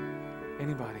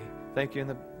 Anybody? Thank you.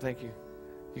 Thank you.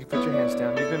 You can put your hands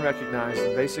down. You've been recognized.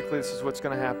 And basically, this is what's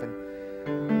going to happen.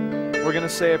 We're going to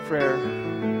say a prayer.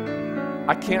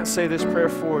 I can't say this prayer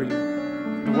for you.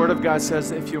 The Word of God says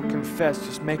that if you'll confess,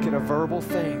 just make it a verbal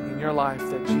thing in your life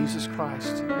that Jesus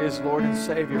Christ is Lord and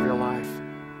Savior of your life.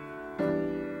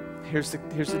 Here's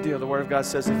the deal. The Word of God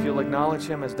says if you'll acknowledge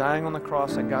Him as dying on the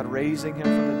cross and God raising Him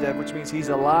from the dead, which means He's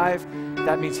alive,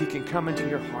 that means He can come into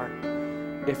your heart.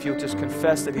 If you'll just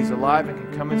confess that He's alive and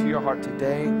can come into your heart,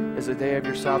 today is the day of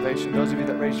your salvation. Those of you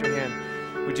that raised your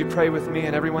hand, would you pray with me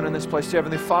and everyone in this place? Dear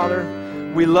Heavenly Father,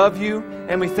 we love you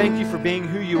and we thank you for being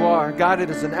who you are. God, it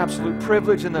is an absolute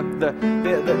privilege, and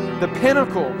the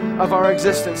pinnacle of our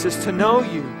existence is to know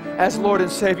you as Lord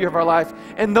and Savior of our life.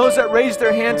 And those that raised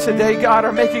their hand today, God,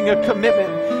 are making a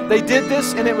commitment. They did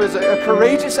this, and it was a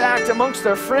courageous act amongst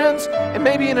their friends, and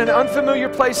maybe in an unfamiliar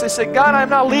place. They said, God, I'm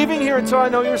not leaving here until I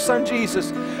know your Son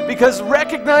Jesus, because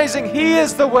recognizing He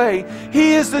is the way,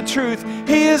 He is the truth,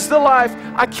 He is the life.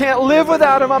 I can't live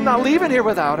without Him. I'm not leaving here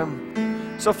without Him.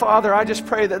 So, Father, I just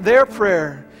pray that their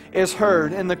prayer is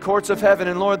heard in the courts of heaven.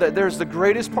 And Lord, that there's the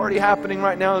greatest party happening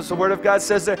right now, as the Word of God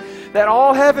says, that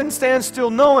all heaven stands still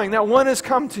knowing that one has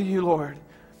come to you, Lord.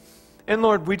 And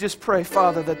Lord, we just pray,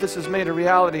 Father, that this is made a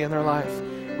reality in their life.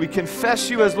 We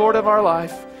confess you as Lord of our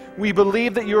life. We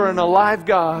believe that you're an alive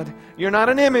God. You're not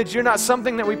an image. You're not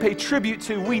something that we pay tribute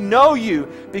to. We know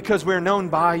you because we're known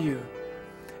by you.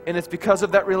 And it's because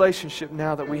of that relationship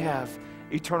now that we have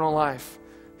eternal life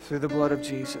through the blood of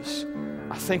Jesus.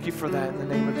 I thank you for that. In the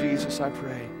name of Jesus, I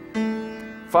pray.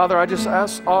 Father, I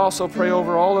also pray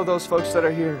over all of those folks that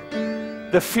are here.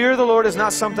 The fear of the Lord is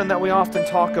not something that we often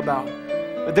talk about.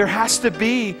 But there has to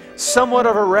be somewhat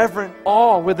of a reverent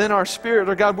awe within our spirit.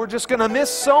 Or God, we're just going to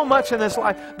miss so much in this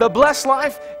life. The blessed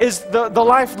life is the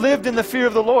life lived in the fear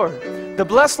of the Lord. The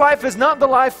blessed life is not the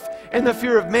life in the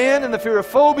fear of man and the fear of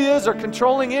phobias or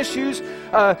controlling issues,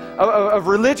 of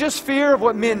religious fear of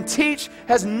what men teach.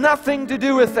 Has nothing to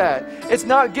do with that. It's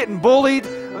not getting bullied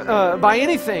by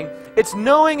anything. It's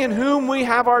knowing in whom we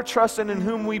have our trust and in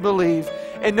whom we believe.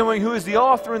 and knowing who is the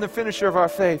author and the finisher of our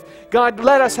faith. God,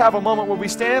 let us have a moment where we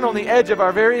stand on the edge of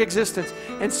our very existence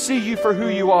and see you for who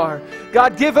you are.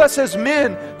 God, give us as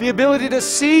men the ability to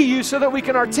see you so that we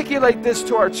can articulate this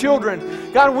to our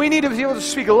children. God, we need to be able to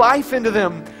speak life into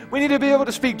them. We need to be able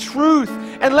to speak truth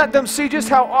and let them see just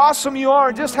how awesome you are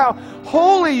and just how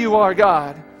holy you are,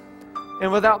 God.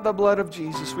 And without the blood of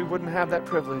Jesus, we wouldn't have that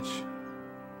privilege.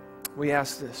 We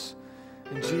ask this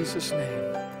in Jesus'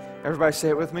 name. Everybody say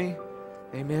it with me.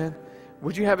 Amen.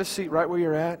 Would you have a seat right where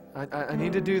you're at? I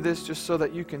need to do this just so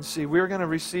that you can see. We're going to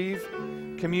receive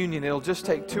communion. It'll just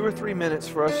take 2 or 3 minutes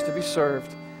for us to be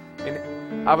served.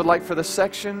 And I would like for the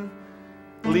section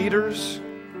leaders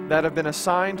that have been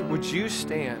assigned, would you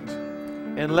stand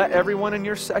and let everyone in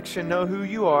your section know who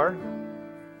you are?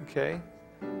 Okay.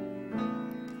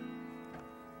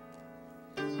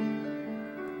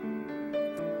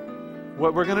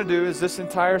 What we're going to do is this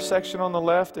entire section on the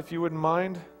left, if you wouldn't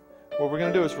mind, what we're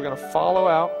going to do is we're going to follow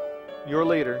out your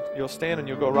leader. You'll stand and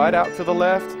you'll go right out to the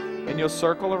left and you'll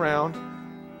circle around.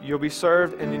 You'll be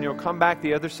served and then you'll come back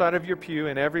the other side of your pew,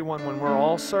 and everyone, when we're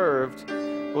all served,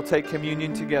 will take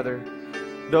communion together.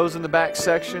 Those in the back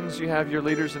sections, you have your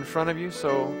leaders in front of you,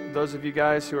 so those of you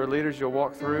guys who are leaders, you'll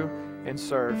walk through and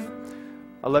serve.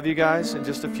 I love you guys. In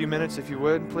just a few minutes, if you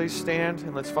would, please stand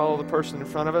and let's follow the person in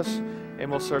front of us and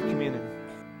we'll serve communion.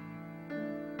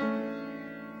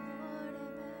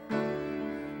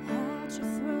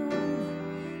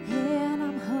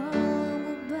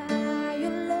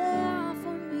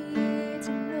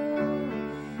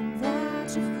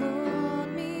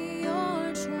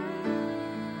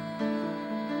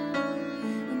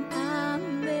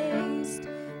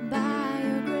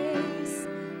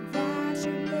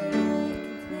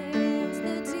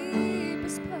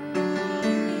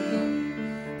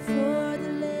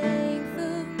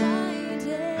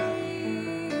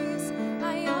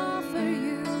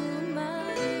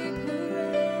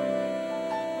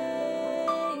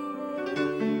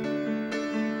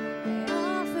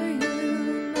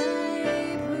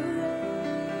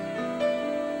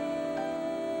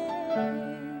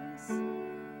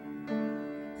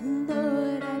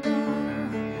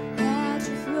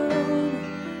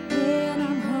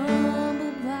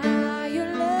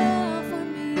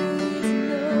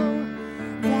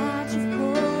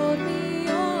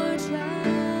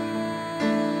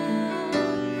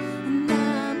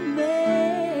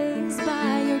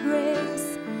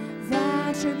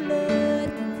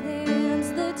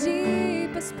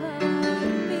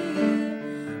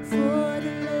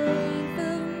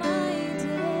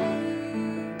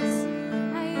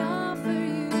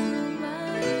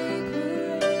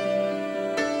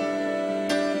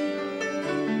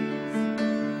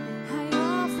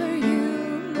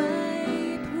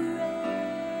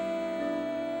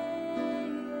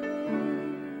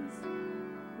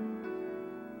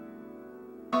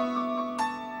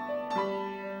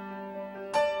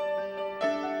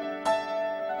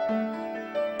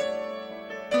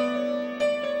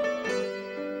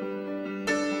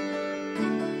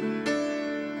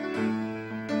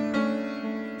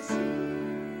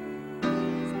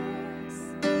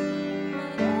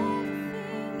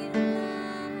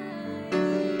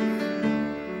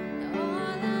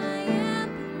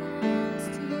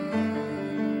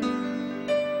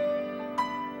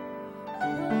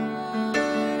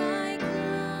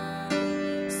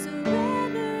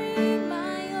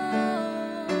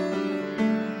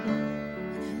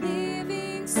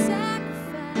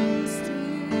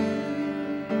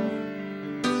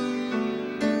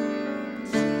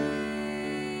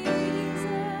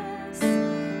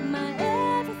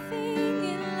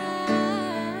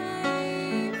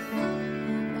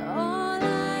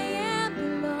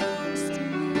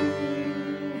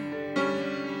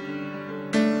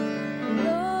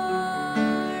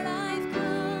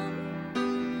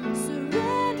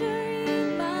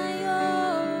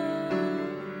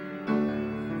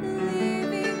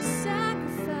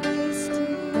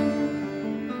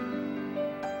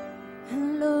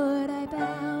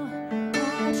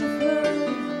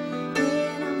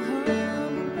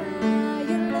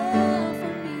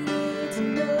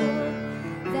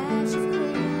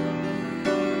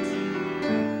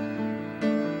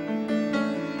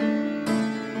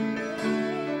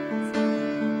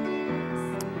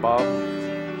 Bob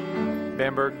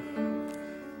Bamberg,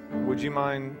 would you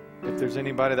mind, if there's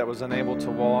anybody that was unable to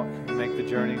walk and make the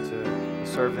journey, to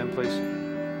serve them, please?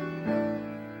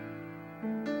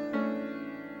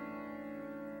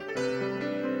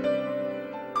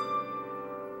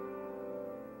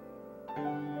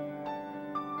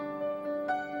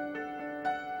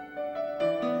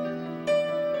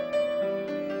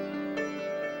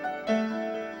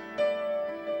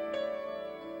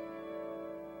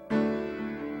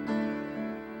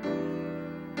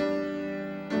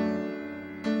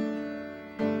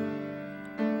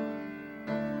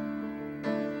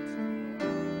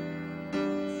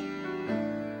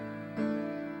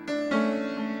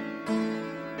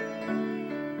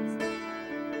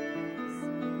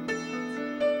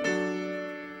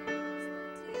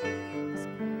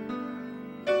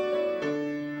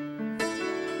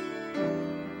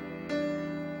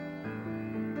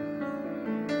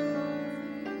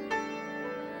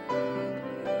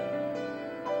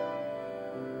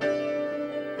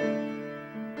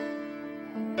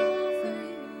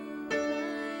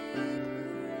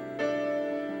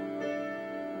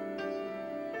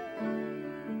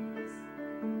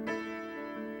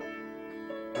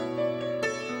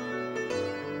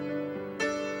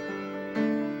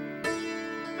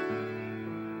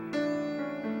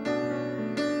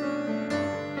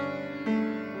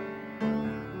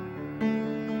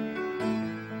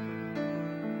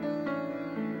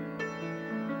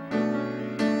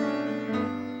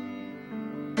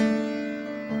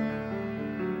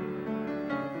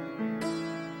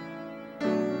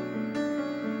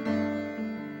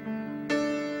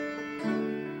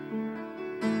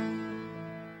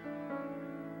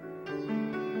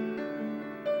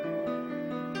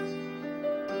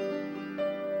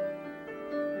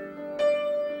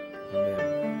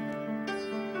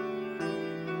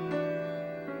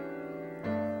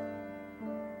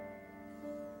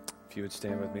 If you would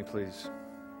stand with me, please.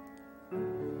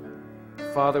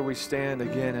 Father, we stand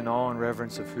again in awe and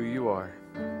reverence of who you are.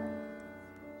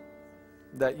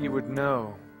 That you would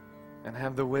know and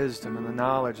have the wisdom and the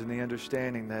knowledge and the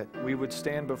understanding that we would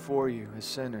stand before you as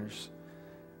sinners,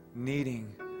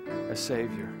 needing a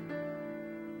Savior.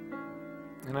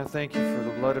 And I thank you for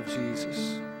the blood of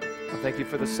Jesus. I thank you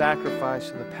for the sacrifice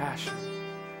and the passion.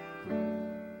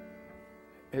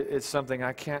 It's something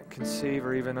I can't conceive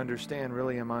or even understand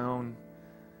really in my own.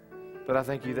 But I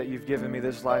thank you that you've given me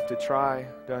this life to try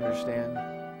to understand.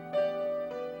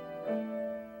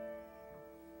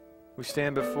 We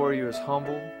stand before you as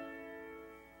humble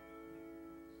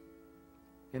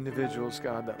individuals,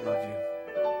 God, that love you.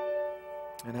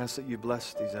 And ask that you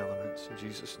bless these elements in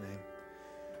Jesus' name.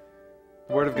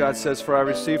 The Word of God says, "For I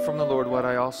received from the Lord what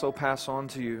I also pass on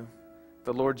to you.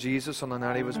 The Lord Jesus, on the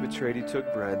night he was betrayed, he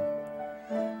took bread.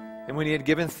 And when he had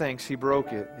given thanks, he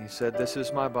broke it. And he said, 'This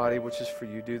is my body, which is for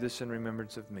you. Do this in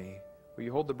remembrance of me.'" Will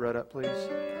you hold the bread up, please?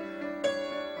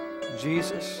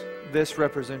 Jesus, this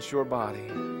represents your body.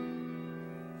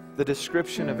 The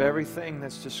description of everything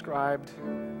that's described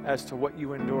as to what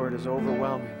you endured is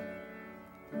overwhelming.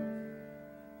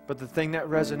 But the thing that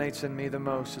resonates in me the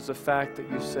most is the fact that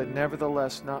you said,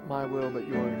 "Nevertheless, not my will, but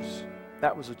yours."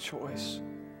 That was a choice.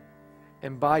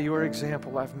 And by your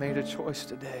example, I've made a choice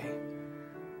today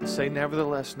to say,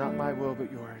 "Nevertheless, not my will,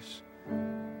 but yours."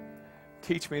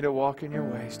 Teach me to walk in your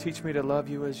ways. Teach me to love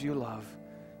you as you love.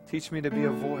 Teach me to be a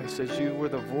voice as you were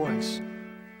the voice.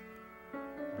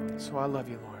 So I love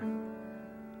you, Lord.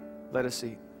 Let us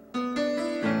eat.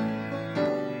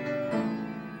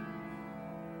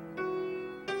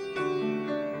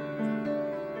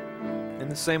 In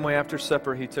the same way, after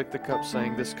supper, he took the cup,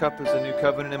 saying, "This cup is the new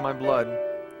covenant in my blood.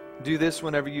 Do this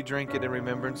whenever you drink it in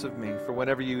remembrance of me. For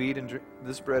whenever you eat and drink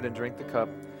this bread and drink the cup,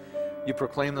 you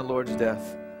proclaim the Lord's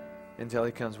death until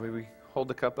he comes." Will we hold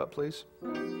the cup up, please?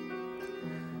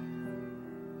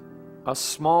 A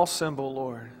small symbol,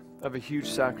 Lord, of a huge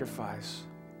sacrifice.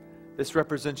 This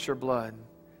represents your blood,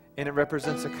 and it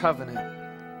represents a covenant.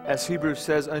 As Hebrews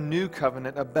says, a new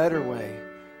covenant, a better way,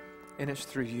 and it's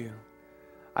through you.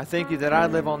 I thank you that I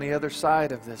live on the other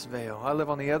side of this veil. I live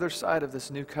on the other side of this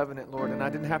new covenant, Lord, and I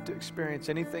didn't have to experience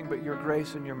anything but your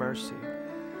grace and your mercy.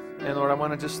 And Lord, I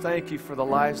want to just thank you for the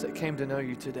lives that came to know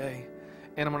you today.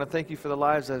 And I want to thank you for the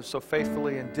lives that have so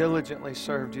faithfully and diligently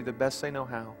served you the best they know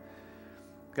how.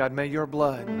 God, may your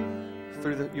blood,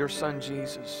 through your Son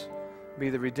Jesus, be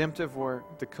the redemptive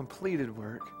work, the completed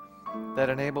work that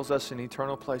enables us an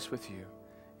eternal place with you.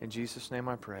 In Jesus' name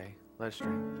I pray. Let us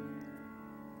drink.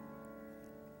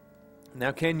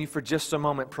 Now can you for just a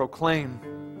moment proclaim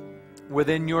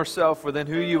within yourself, within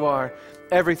who you are,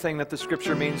 everything that the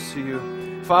Scripture means to you?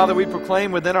 Father, we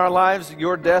proclaim within our lives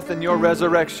your death and your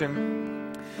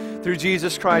resurrection through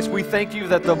Jesus Christ. We thank you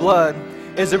that the blood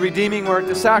is a redeeming work,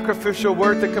 the sacrificial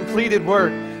work, the completed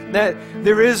work. That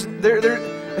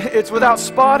it's without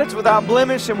spot, it's without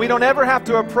blemish, and we don't ever have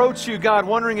to approach you, God,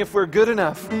 wondering if we're good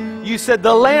enough. You said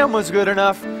the Lamb was good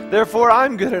enough, therefore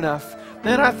I'm good enough.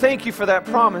 And I thank you for that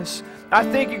promise. I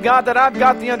thank you, God, that I've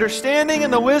got the understanding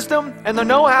and the wisdom and the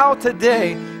know-how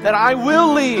today that I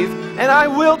will leave and I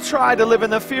will try to live in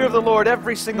the fear of the Lord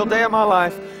every single day of my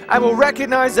life. I will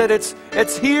recognize that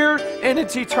it's here and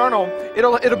it's eternal.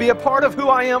 It'll be a part of who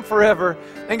I am forever.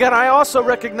 And God, I also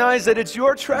recognize that it's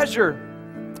your treasure.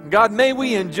 God, may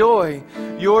we enjoy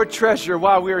your treasure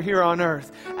while we are here on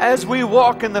earth. As we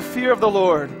walk in the fear of the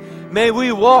Lord, may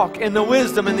we walk in the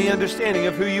wisdom and the understanding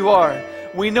of who you are.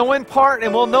 We know in part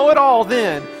and we'll know it all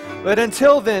then. But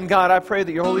until then, God, I pray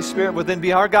that your Holy Spirit would then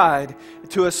be our guide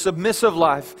to a submissive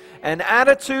life, an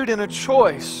attitude and a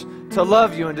choice to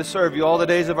love you and to serve you all the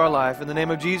days of our life. In the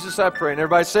name of Jesus, I pray. And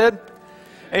everybody said,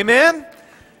 amen?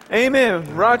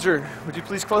 Amen. Roger, would you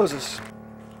please close us?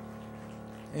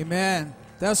 Amen.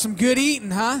 That was some good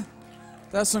eating, huh?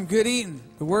 That's some good eating.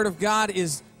 The Word of God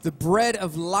is the bread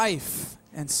of life.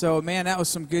 And so, man, that was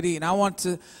some good eating. I want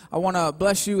to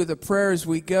bless you with a prayer as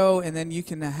we go, and then you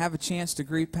can have a chance to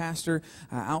greet Pastor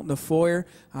out in the foyer.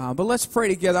 But let's pray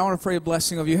together. I want to pray a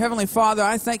blessing of you. Heavenly Father,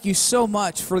 I thank you so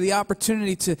much for the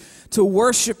opportunity to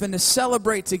worship and to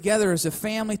celebrate together as a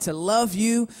family, to love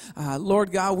you.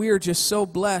 Lord God, we are just so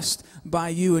blessed by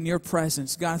you and your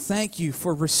presence. God, thank you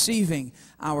for receiving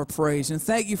our praise. And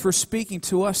thank you for speaking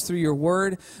to us through your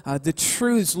word, the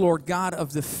truths, Lord God,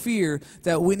 of the fear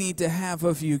that we need to have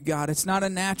have of you, God. It's not a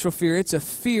natural fear. It's a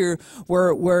fear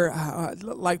where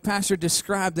like Pastor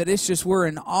described, that it's just we're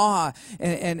in awe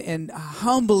and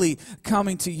humbly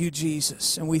coming to you,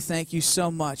 Jesus. And we thank you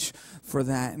so much for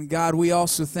that. And God, we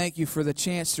also thank you for the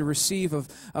chance to receive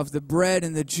of the bread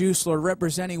and the juice, Lord,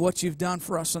 representing what you've done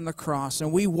for us on the cross.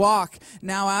 And we walk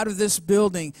now out of this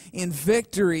building in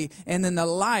victory and in the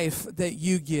life that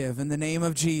you give, in the name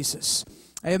of Jesus.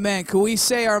 Amen. Can we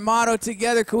say our motto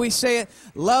together? Can we say it?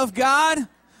 Love God,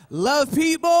 love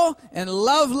people, and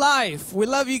love life. We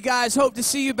love you guys. Hope to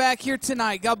see you back here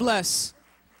tonight. God bless.